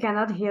think we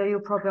cannot hear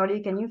you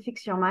properly. Can you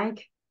fix your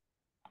mic?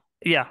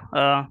 Yeah.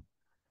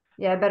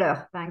 Yeah,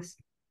 better. Thanks.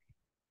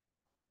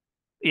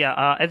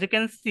 Yeah, as you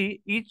can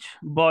see, each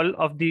ball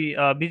of the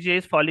BGA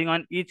is falling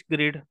on each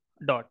grid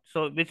dot.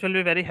 So which will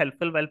be very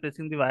helpful while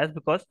placing the wires,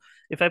 because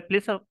if I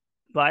place a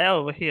wire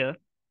over here,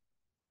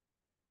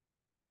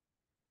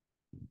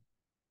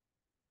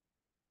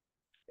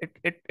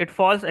 it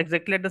falls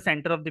exactly at the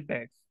center of the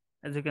pads,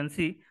 as you can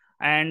see,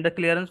 and the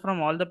clearance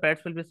from all the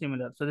pads will be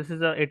similar. So this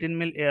is a 18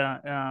 mil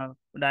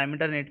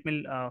diameter and 8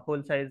 mil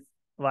hole size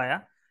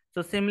wire,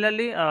 So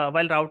similarly,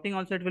 while routing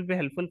also it will be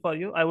helpful for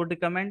you. I would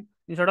recommend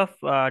instead of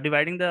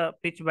dividing the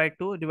pitch by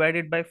 2, divide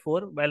it by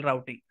 4 while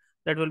routing.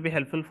 That will be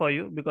helpful for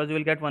you because you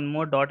will get one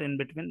more dot in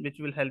between, which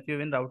will help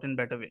you in route in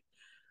better way.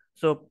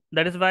 So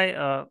that is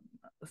why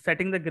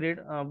setting the grid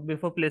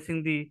before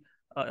placing the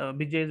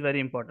BJ is very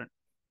important.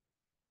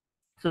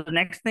 So the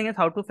next thing is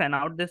how to fan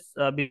out this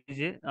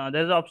BJ.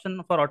 There is an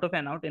option for auto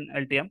fan out in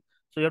LTM.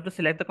 So you have to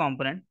select the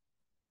component,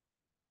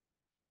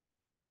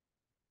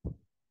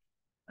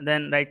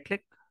 then right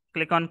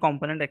click on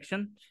component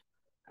actions,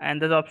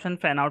 and there's option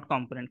fan out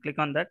component. Click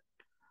on that.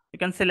 You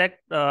can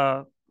select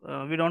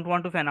we don't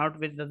want to fan out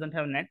which doesn't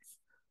have nets.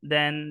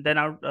 Then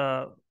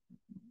out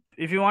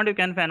if you want you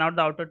can fan out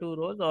the outer 2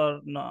 rows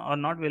or no, or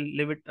not. We'll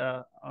leave it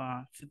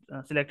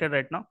selected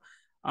right now.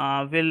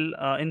 We'll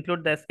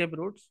include the escape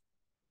routes.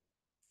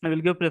 I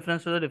will give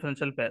preference to the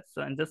differential pairs.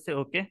 So and just say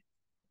okay.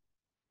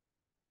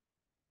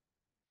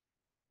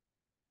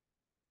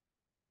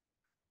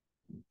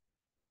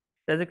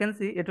 As you can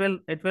see, it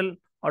will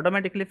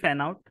automatically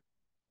fan out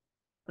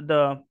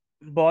the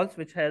balls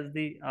which has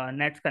the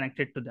nets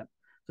connected to them.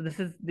 So this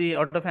is the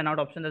auto fan out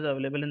option that is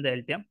available in the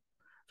LTM.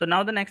 So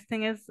now the next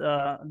thing is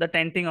the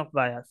tenting of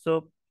vias.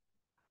 So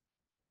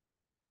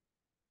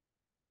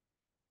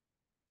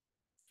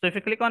if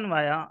you click on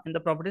via in the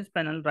properties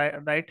panel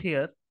right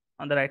here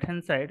on the right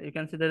hand side, you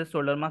can see there is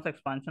solder mask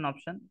expansion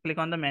option. Click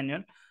on the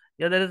manual.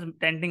 Here there is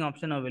tenting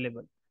option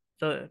available.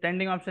 So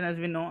tenting option, as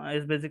we know,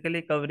 is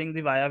basically covering the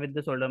via with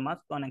the solder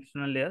mask on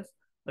external layers.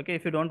 Okay,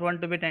 if you don't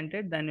want to be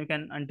tented, then you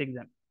can untick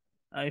them.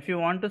 If you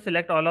want to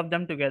select all of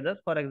them together,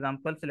 for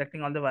example,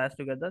 selecting all the wires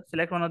together,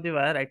 select one of the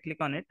wire, right click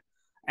on it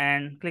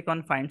and click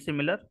on find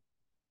similar.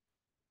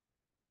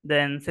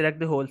 Then select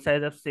the hole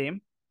size of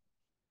same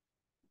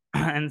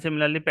and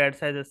similarly pad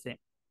size is same.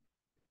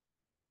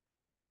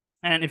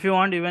 And if you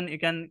want, even you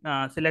can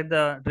select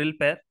the drill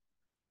pair,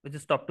 which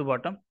is top to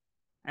bottom,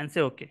 and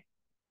say okay.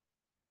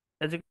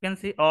 As you can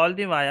see, all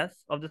the vias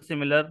of the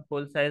similar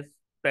hole size,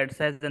 pad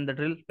size, and the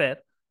drill pair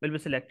will be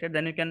selected.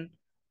 Then you can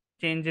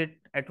change it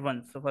at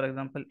once. So for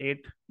example,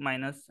 8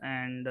 minus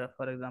and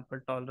for example,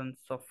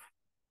 tolerance of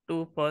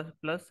 2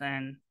 plus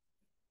and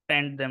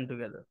tend them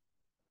together.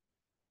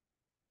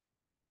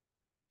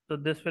 So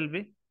this will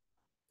be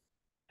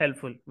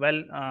helpful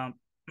while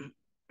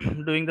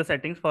doing the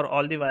settings for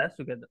all the wires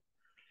together.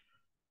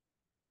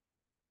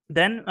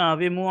 Then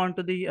we move on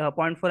to the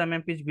 0.4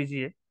 mm pitch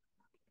BGA.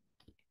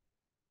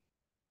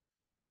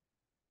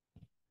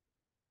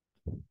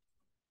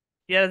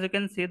 Here, as you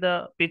can see,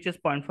 the pitch is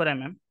 0.4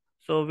 mm.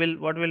 So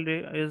what we'll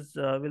do is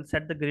we'll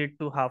set the grid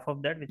to half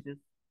of that, which is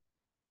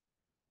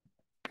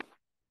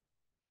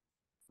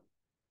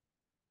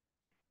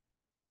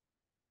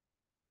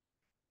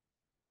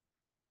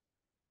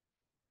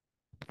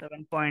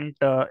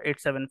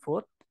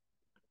 7.874.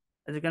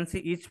 As you can see,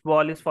 each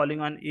ball is falling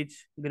on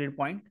each grid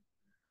point.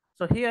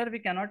 So here we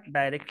cannot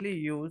directly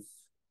use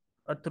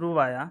a through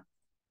via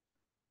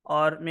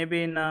or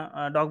maybe in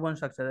a dog bone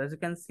structure. As you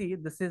can see,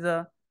 this is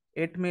a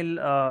 8 mil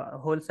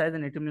hole size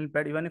and 80 mil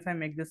pad. Even if I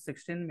make this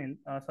 16 mil,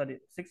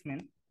 6 mil,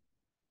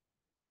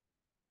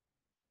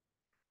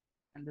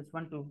 and this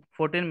one to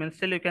 14 mil,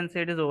 still you can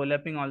say it is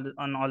overlapping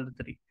on all the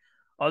three.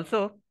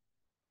 Also,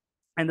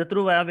 and the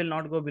through wire will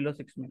not go below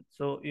 6 mil.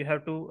 So you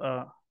have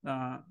to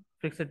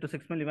fix it to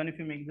 6 mil. Even if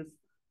you make this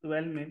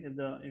 12 mil,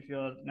 if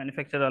your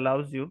manufacturer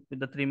allows you with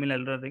the 3 mil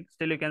elder ring,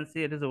 still you can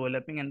see it is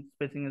overlapping and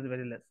spacing is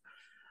very less.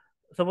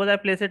 Suppose I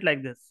place it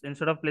like this.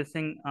 Instead of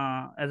placing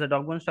as a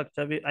dog bone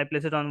structure, I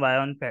place it on wire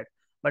on pad.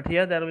 But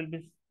here there will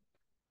be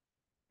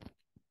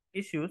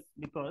issues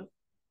because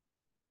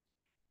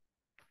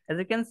as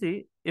you can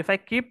see, if I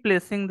keep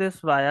placing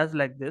this wires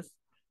like this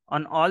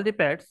on all the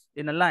pads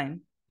in a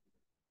line,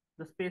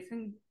 the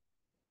spacing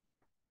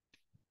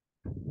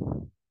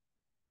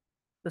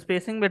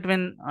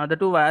between the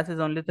two wires is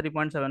only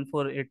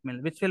 3.748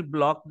 mil, which will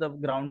block the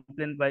ground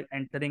plane by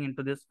entering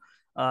into this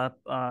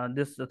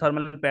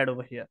thermal pad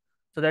over here.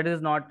 So that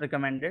is not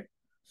recommended.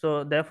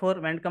 So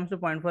therefore, when it comes to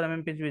 0.4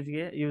 mm pitch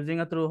VGA, using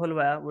a through hole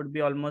wire would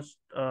be almost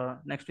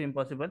next to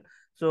impossible.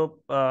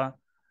 So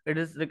it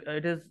is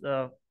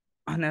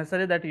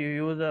necessary that you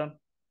use a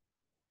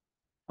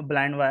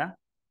blind wire,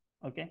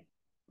 okay,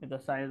 with a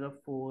size of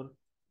 4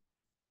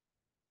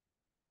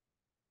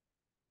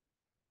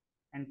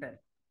 and 10.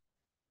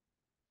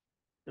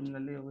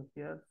 Similarly over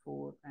here,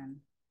 4 and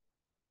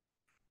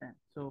 10.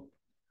 So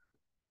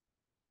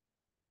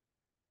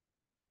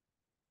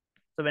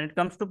when it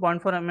comes to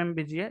 0.4 mm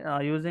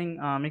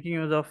BGA, making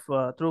use of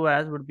through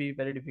wires would be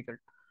very difficult.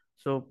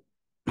 So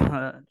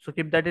so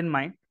keep that in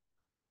mind.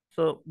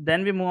 So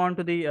then we move on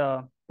to the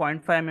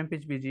 0.5 mm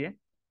pitch BGA.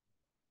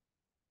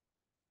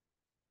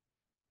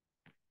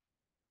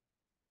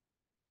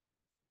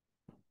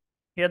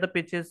 Here the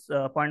pitch is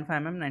 0.5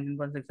 mm,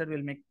 19.6.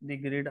 We'll make the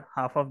grid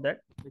half of that,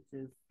 which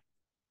is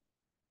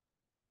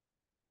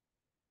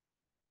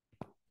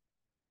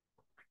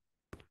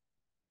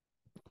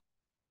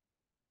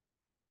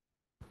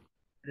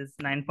it is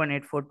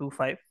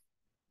 9.8425.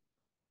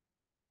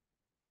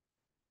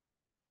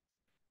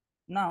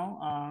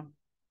 Now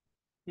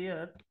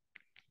here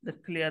the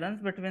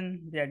clearance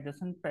between the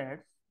adjacent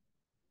pads,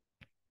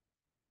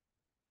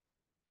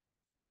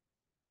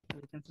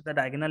 you can see the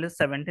diagonal is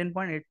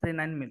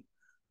 17.839 mil.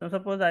 So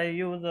suppose I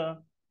use a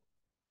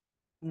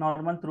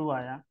normal through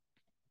wire.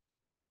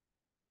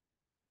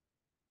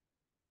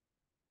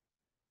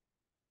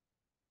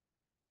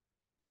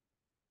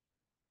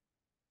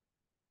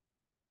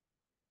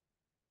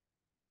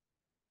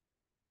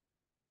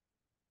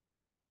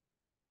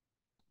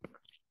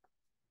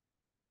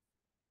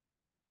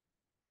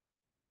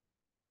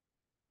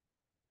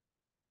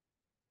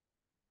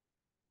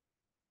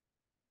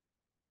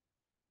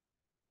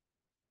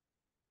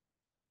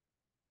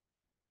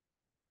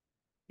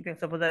 Okay,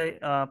 suppose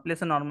I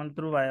place a normal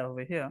through wire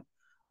over here.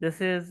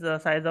 This is the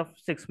size of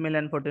 6 mil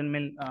and 14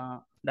 mil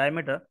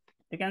diameter.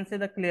 You can see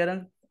the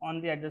clearance on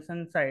the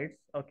adjacent sides,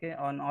 okay,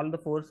 on all the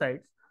four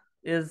sides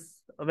is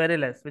very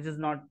less, which is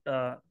not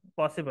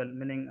possible,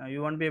 meaning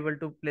you won't be able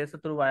to place a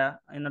through wire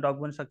in a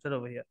dog bone structure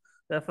over here.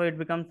 Therefore, it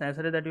becomes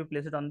necessary that you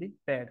place it on the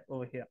pad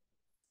over here.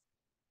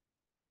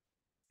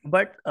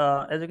 But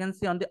as you can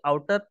see on the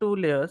outer two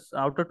layers,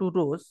 outer two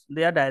rows,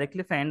 they are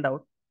directly fanned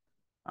out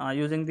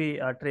using the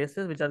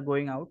traces which are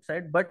going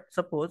outside. But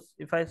suppose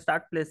if I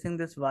start placing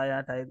this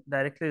wire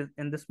directly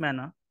in this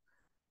manner,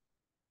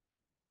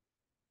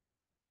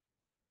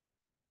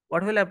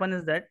 what will happen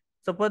is that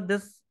suppose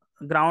this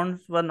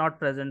grounds were not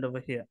present over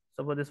here.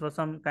 Suppose this was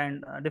some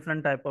kind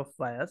different type of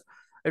wires.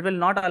 It will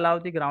not allow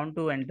the ground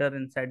to enter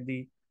inside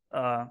the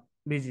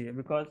BGA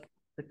because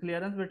the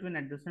clearance between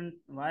adjacent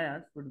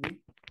wires would be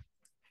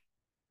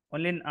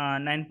only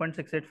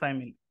 9.685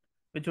 mil,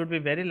 which would be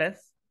very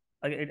less.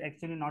 It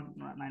actually not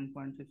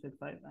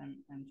 9.685.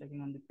 I'm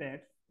checking on the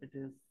pads. It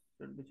is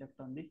should be checked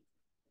on the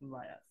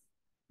wires.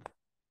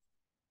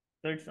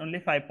 So it's only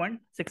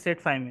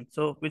 5.685 mil.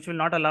 So which will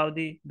not allow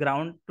the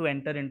ground to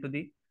enter into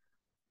the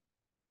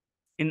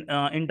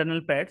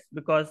internal pads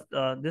because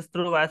this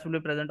through wires will be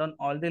present on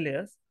all the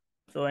layers.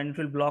 So and it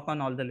will block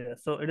on all the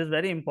layers. So it is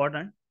very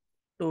important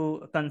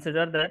to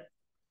consider that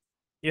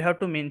you have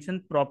to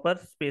mention proper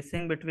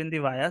spacing between the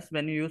wires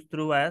when you use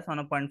through wires on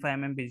a 0.5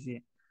 mm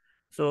BGA.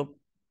 So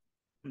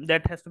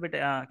that has to be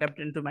kept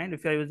into mind.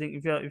 If you are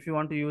using, if you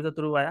want to use a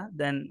through wire,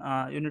 then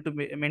you need to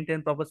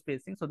maintain proper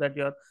spacing so that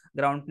your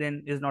ground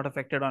plane is not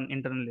affected on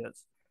internal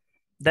layers.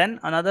 Then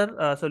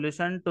another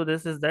solution to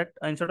this is that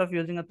instead of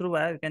using a through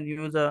wire, you can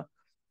use a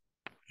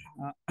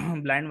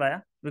blind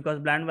wire because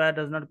blind wire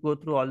does not go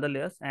through all the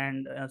layers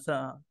and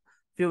so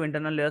few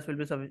internal layers will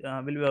be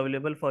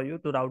available for you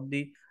to route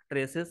the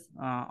traces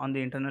on the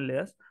internal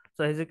layers.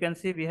 So as you can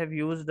see, we have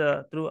used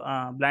through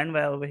blind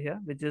wire over here,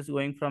 which is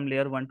going from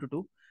layer 1 to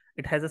 2.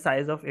 It has a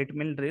size of 8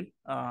 mil drill,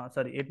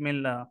 8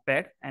 mil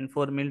pad and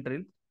 4 mil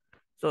drill.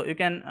 So you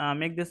can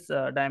make this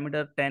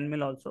diameter 10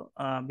 mil also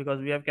because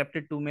we have kept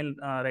it 2 mil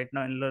right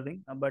now in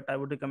learning, but I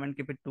would recommend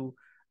keep it to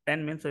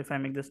 10 mil. So if I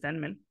make this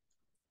 10 mil,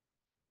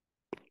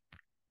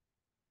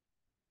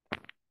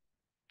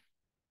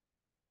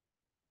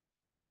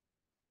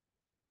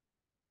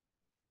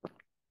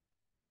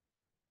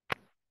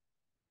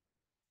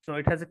 so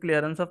it has a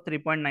clearance of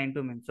 3.92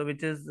 mil. So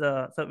which is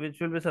which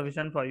will be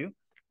sufficient for you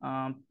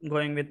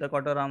going with the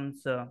quarter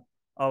rounds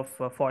of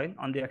foil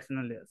on the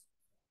external layers.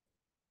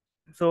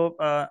 So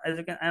as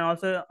you can, and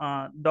also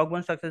dog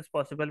bone structure is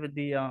possible with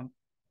the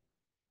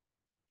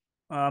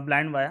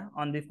blind wire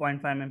on the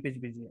 0.5 mm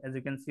pitch BGA, as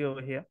you can see over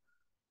here.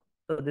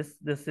 So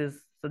this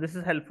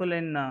is helpful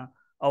in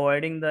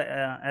avoiding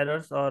the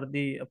errors or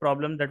the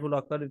problem that will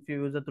occur if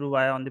you use a through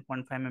wire on the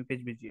 0.5 mm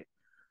pitch BGA.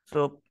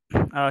 So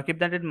keep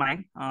that in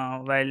mind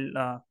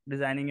while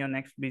designing your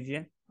next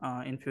BGA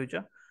in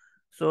future.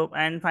 So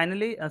and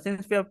finally,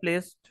 since we have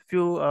placed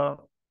few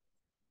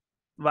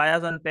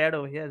wires on pad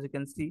over here, as you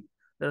can see,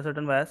 there are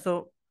certain wires.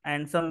 So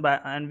and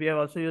we have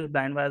also used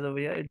blind wires over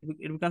here.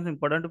 It becomes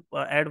important to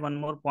add one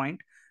more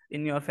point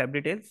in your fab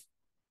details.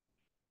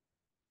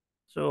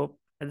 So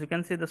as you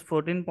can see, this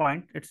 14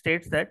 point, it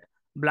states that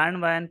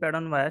blind wire and pad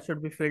on wire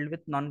should be filled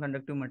with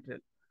non-conductive material.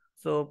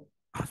 So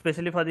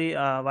especially for the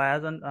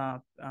wires on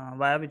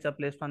wire which are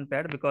placed on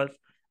pad, because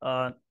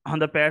on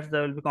the pads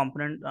there will be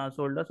component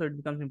solder, so it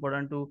becomes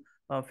important to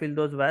fill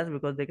those wires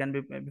because they can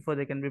be before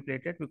they can be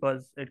plated,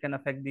 because it can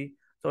affect the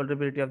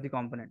solderability of the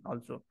component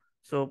also.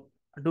 So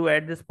do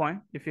add this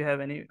point if you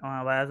have any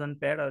wires on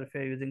pad or if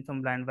you're using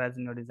some blind wires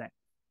in your design.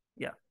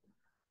 Yeah,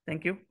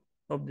 thank you.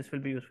 Hope this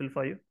will be useful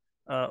for you.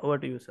 Over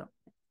to you, sir.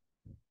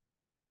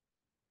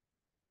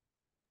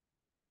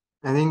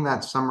 I think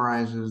that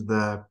summarizes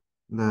the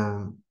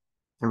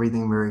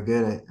everything very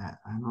good. I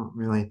don't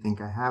really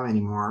think I have any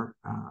more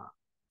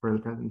for the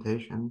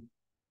presentation.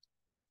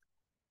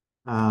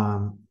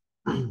 I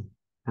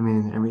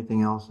mean,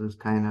 everything else is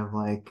kind of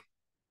like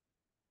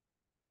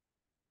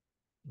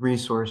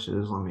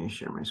resources. Let me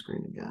share my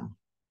screen again.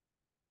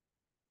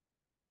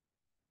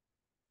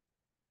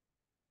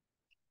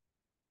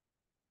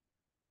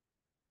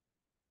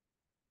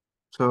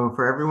 So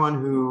for everyone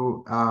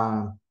who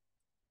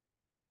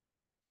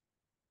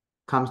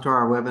comes to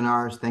our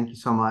webinars, thank you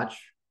so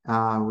much.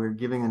 we're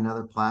giving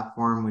another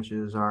platform, which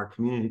is our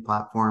community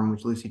platform,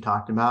 which Lucy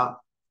talked about.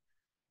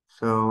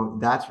 So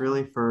that's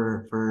really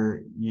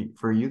for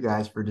you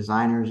guys, for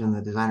designers in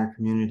the designer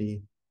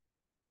community,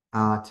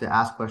 to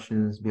ask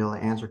questions, be able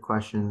to answer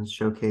questions,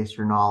 showcase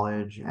your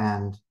knowledge,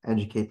 and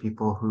educate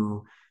people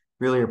who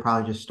really are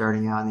probably just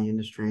starting out in the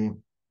industry.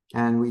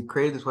 And we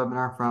created this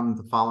webinar from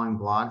the following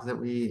blogs that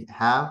we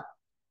have.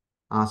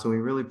 So we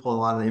really pull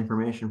a lot of the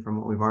information from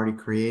what we've already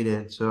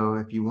created. So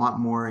if you want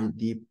more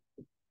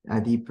a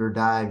deeper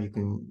dive, you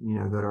can,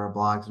 go to our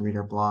blogs and read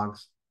our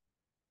blogs.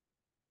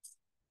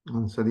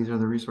 And so these are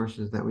the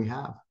resources that we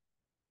have.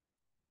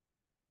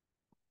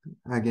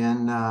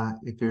 Again,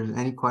 if there's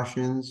any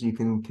questions, you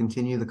can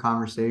continue the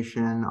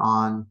conversation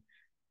on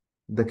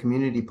the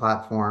community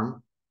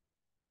platform,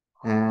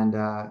 and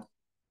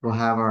we'll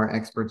have our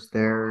experts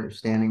there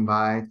standing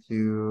by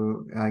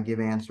to give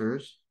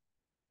answers.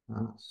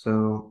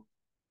 So,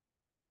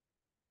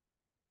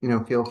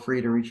 feel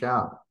free to reach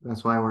out.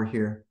 That's why we're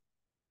here.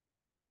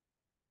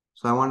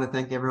 So I want to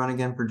thank everyone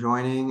again for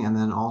joining, and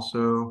then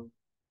also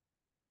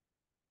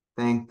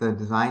thank the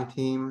design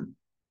team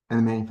and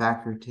the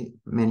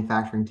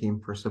manufacturing team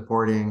for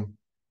supporting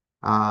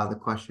the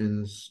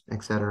questions,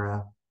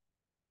 etc.,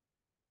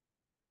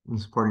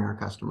 and supporting our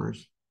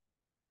customers.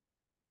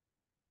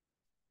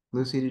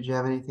 Lucy, did you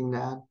have anything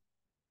to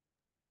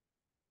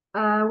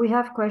add? We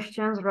have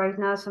questions right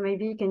now, so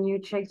maybe can you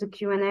check the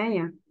Q&A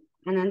and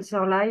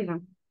answer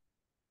live?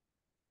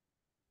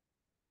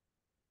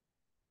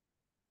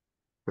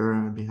 Sure,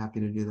 I'd be happy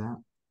to do that.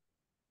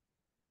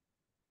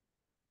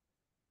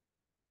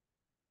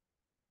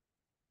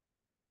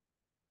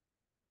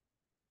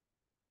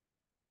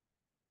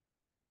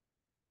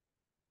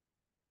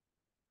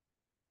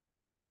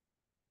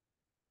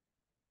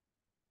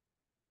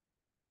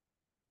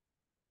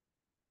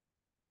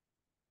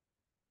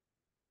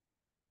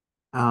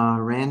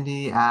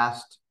 Randy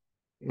asked,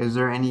 is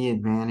there any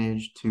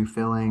advantage to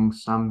filling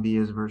some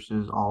vias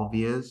versus all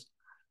vias?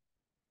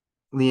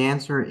 The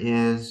answer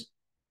is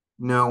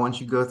no. Once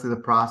you go through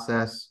the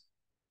process,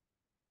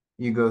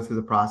 you go through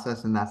the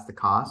process, and that's the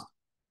cost.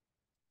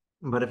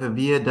 But if a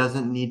via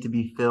doesn't need to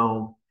be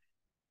filled,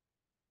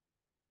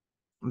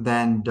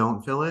 then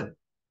don't fill it.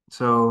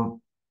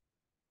 So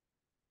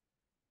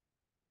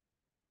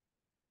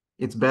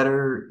it's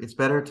better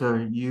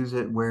to use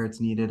it where it's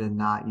needed and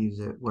not use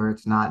it where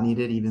it's not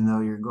needed, even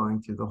though you're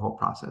going through the whole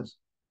process.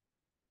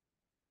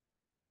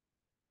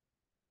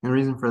 And the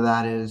reason for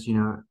that is,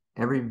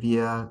 every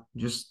via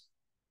just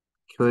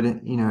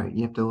couldn't,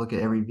 you have to look at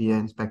every via,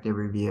 inspect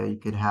every via. You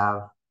could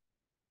have,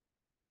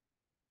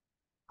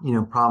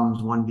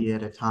 problems one via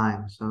at a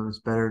time. So it's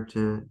better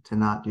to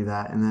not do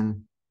that. And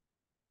then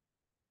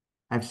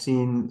I've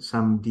seen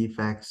some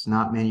defects,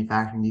 not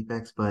manufacturing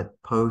defects,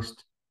 but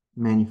post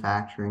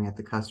manufacturing at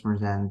the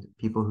customer's end.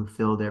 People who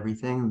filled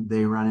everything,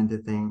 they run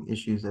into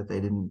issues that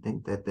they didn't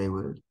think that they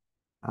would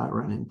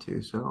run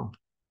into. So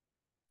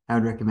I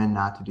would recommend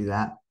not to do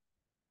that.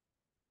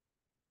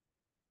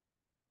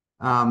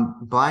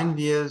 Blind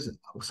vias,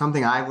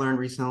 something I've learned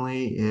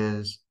recently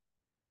is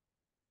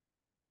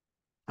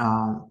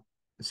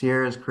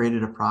Sierra has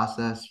created a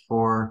process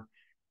for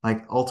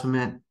like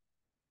ultimate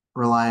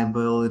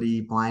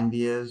reliability blind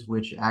vias,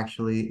 which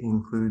actually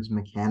includes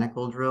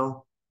mechanical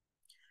drill,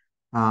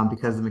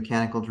 because the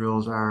mechanical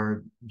drills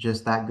are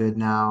just that good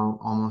now,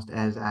 almost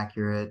as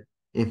accurate,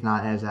 if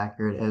not as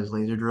accurate as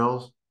laser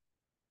drills,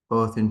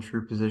 both in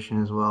true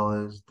position as well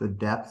as the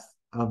depth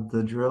of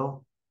the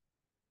drill.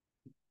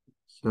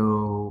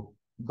 So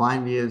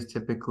blind vias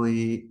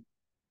typically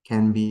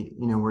can be,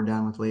 we're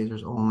done with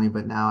lasers only,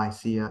 but now I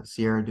see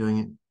Sierra doing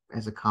it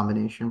as a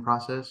combination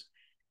process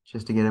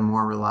just to get a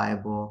more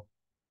reliable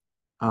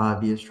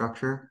via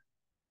structure.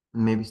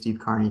 And maybe Steve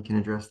Carney can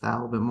address that a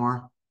little bit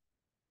more.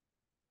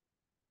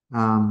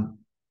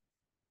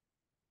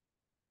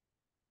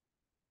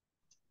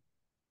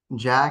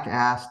 Jack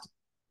asked,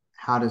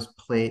 how does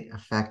plate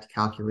affect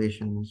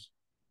calculations?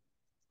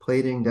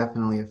 Plating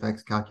definitely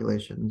affects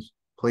calculations.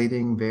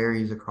 Plating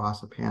varies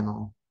across a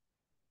panel.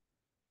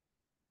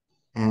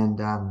 And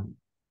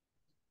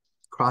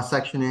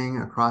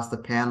cross-sectioning across the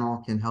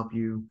panel can help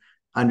you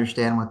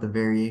understand what the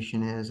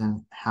variation is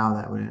and how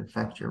that would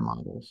affect your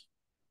models.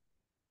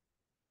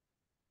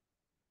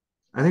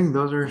 I think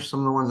those are some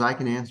of the ones I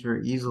can answer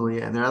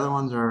easily. And the other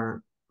ones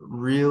are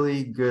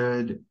really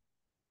good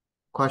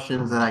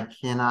questions that I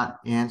cannot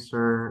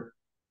answer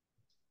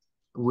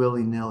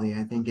willy-nilly.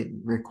 I think it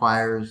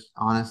requires,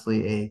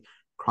 honestly, a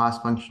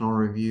cross-functional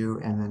review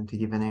and then to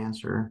give an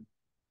answer.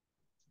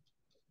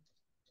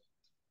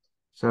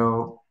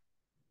 So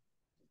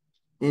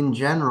in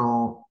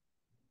general,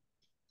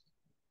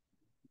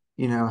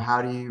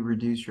 how do you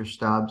reduce your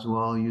stubs?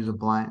 Well, use a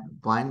blind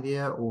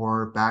via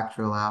or back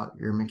drill out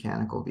your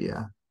mechanical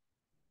via.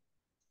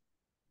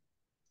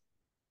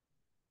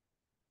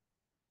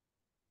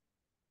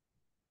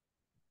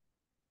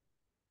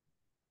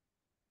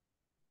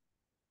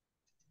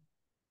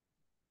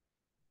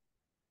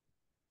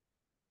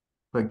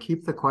 But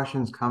keep the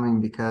questions coming,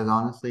 because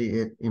honestly,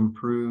 it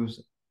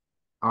improves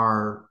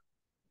our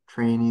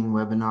training,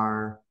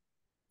 webinar,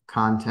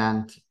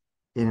 content,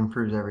 it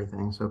improves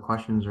everything. So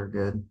questions are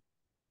good.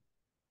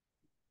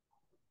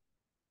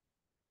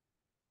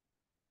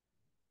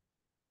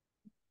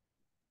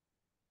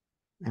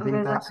 I think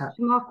Okay, that's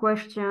 2 more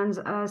questions.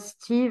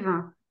 Steve,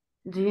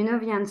 do you know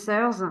the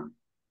answers?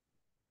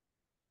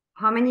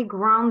 How many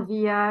ground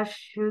via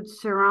should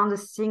surround a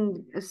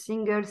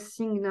single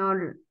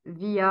signal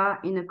via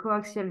in a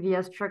coaxial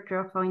via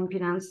structure for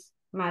impedance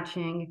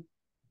matching?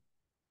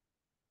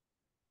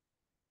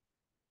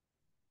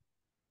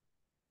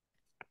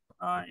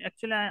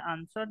 Actually, I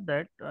answered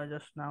that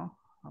just now,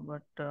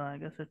 but I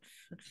guess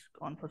it's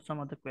gone for some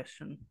other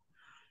question.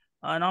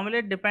 Normally,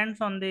 it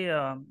depends on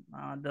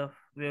the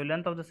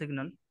wavelength of the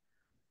signal.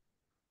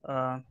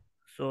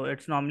 So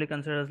it's normally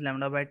considered as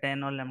lambda by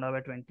 10 or lambda by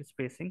 20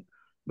 spacing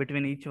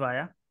between each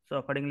via. So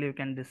accordingly, you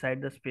can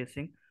decide the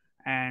spacing,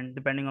 and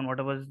depending on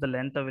whatever is the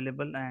length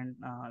available, and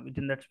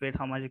within that space,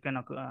 how much you can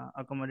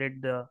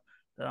accommodate the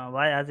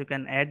vias, you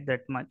can add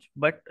that much.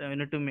 But you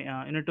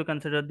need to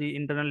consider the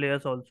internal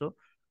layers also.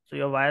 So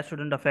your wires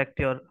shouldn't affect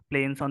your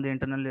planes on the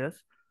internal layers.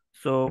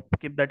 So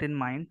keep that in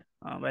mind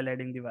while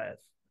adding the wires.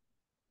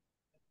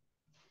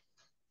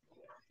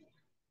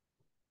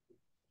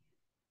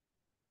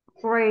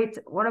 Great.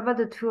 What about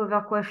the 2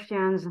 other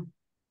questions?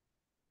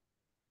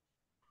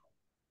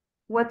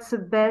 What's the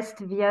best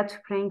via to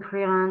plane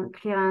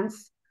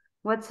clearance?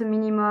 What's the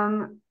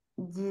minimum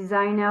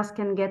designers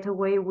can get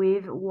away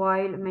with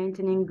while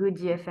maintaining good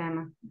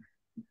DFM?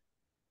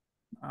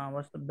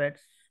 What's the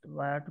best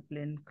wire to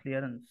plane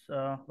clearance?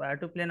 Wire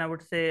to plane, I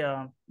would say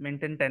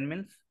maintain 10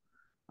 mils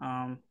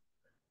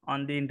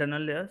on the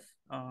internal layers.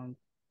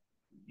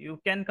 You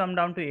can come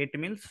down to 8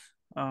 mils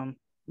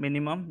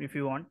minimum if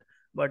you want,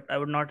 but I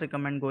would not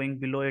recommend going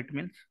below 8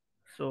 mils.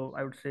 So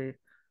I would say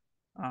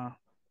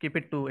keep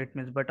it to 8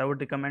 mils, but I would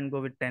recommend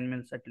go with 10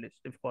 mils at least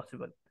if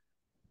possible.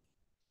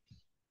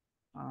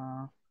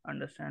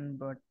 Understand,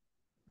 but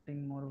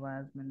putting more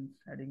wires means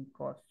adding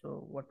cost.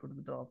 So what would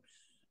be the option?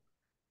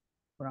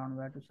 Ground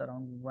wire to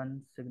surround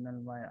one signal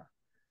wire.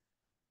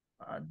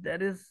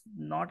 There is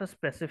not a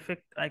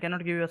specific. I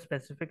cannot give you a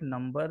specific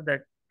number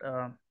that.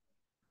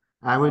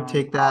 I would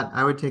take that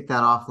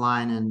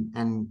offline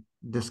and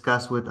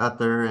discuss with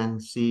Uther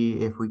and see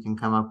if we can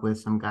come up with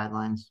some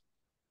guidelines.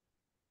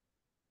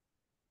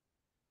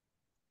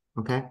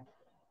 Okay.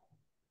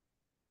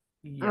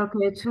 Yeah.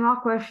 Okay, 2 more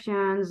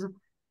questions.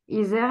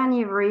 Is there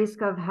any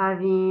risk of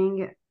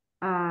having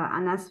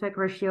an aspect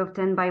ratio of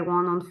 10:1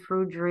 on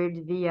through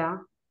drilled via?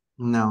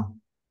 No,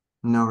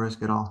 no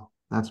risk at all.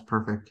 That's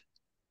perfect.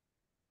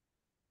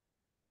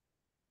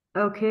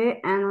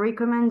 Okay, and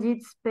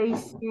recommended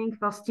spacing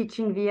for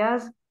stitching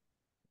vias?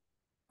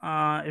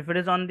 If it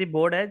is on the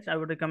board edge, I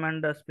would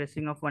recommend a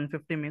spacing of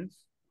 150 mils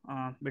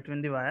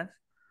between the wires.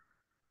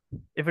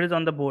 If it is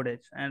on the board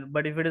edge, and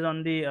but if it is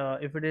on the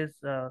if it is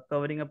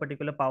covering a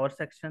particular power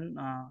section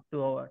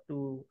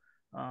to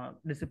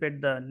dissipate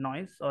the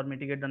noise or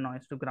mitigate the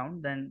noise to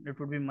ground, then it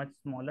would be much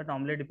smaller.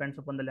 Normally, it depends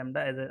upon the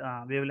lambda as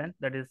a wavelength.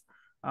 That is,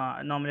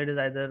 normally it is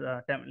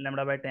either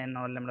lambda by 10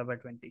 or lambda by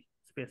 20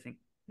 spacing.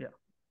 Yeah.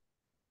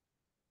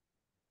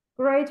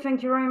 Great,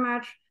 thank you very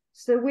much.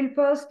 So we'll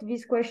post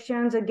these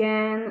questions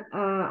again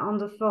on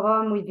the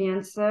forum with the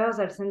answers.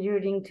 I'll send you a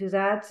link to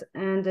that.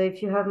 And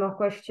if you have more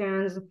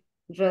questions,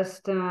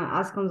 just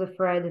ask on the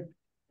thread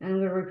and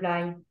we'll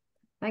reply.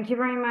 Thank you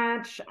very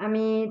much,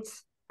 Amit,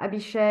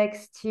 Abhishek,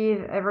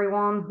 Steve,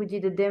 everyone who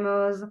did the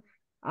demos.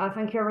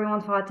 Thank you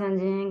everyone for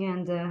attending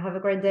and have a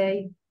great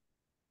day.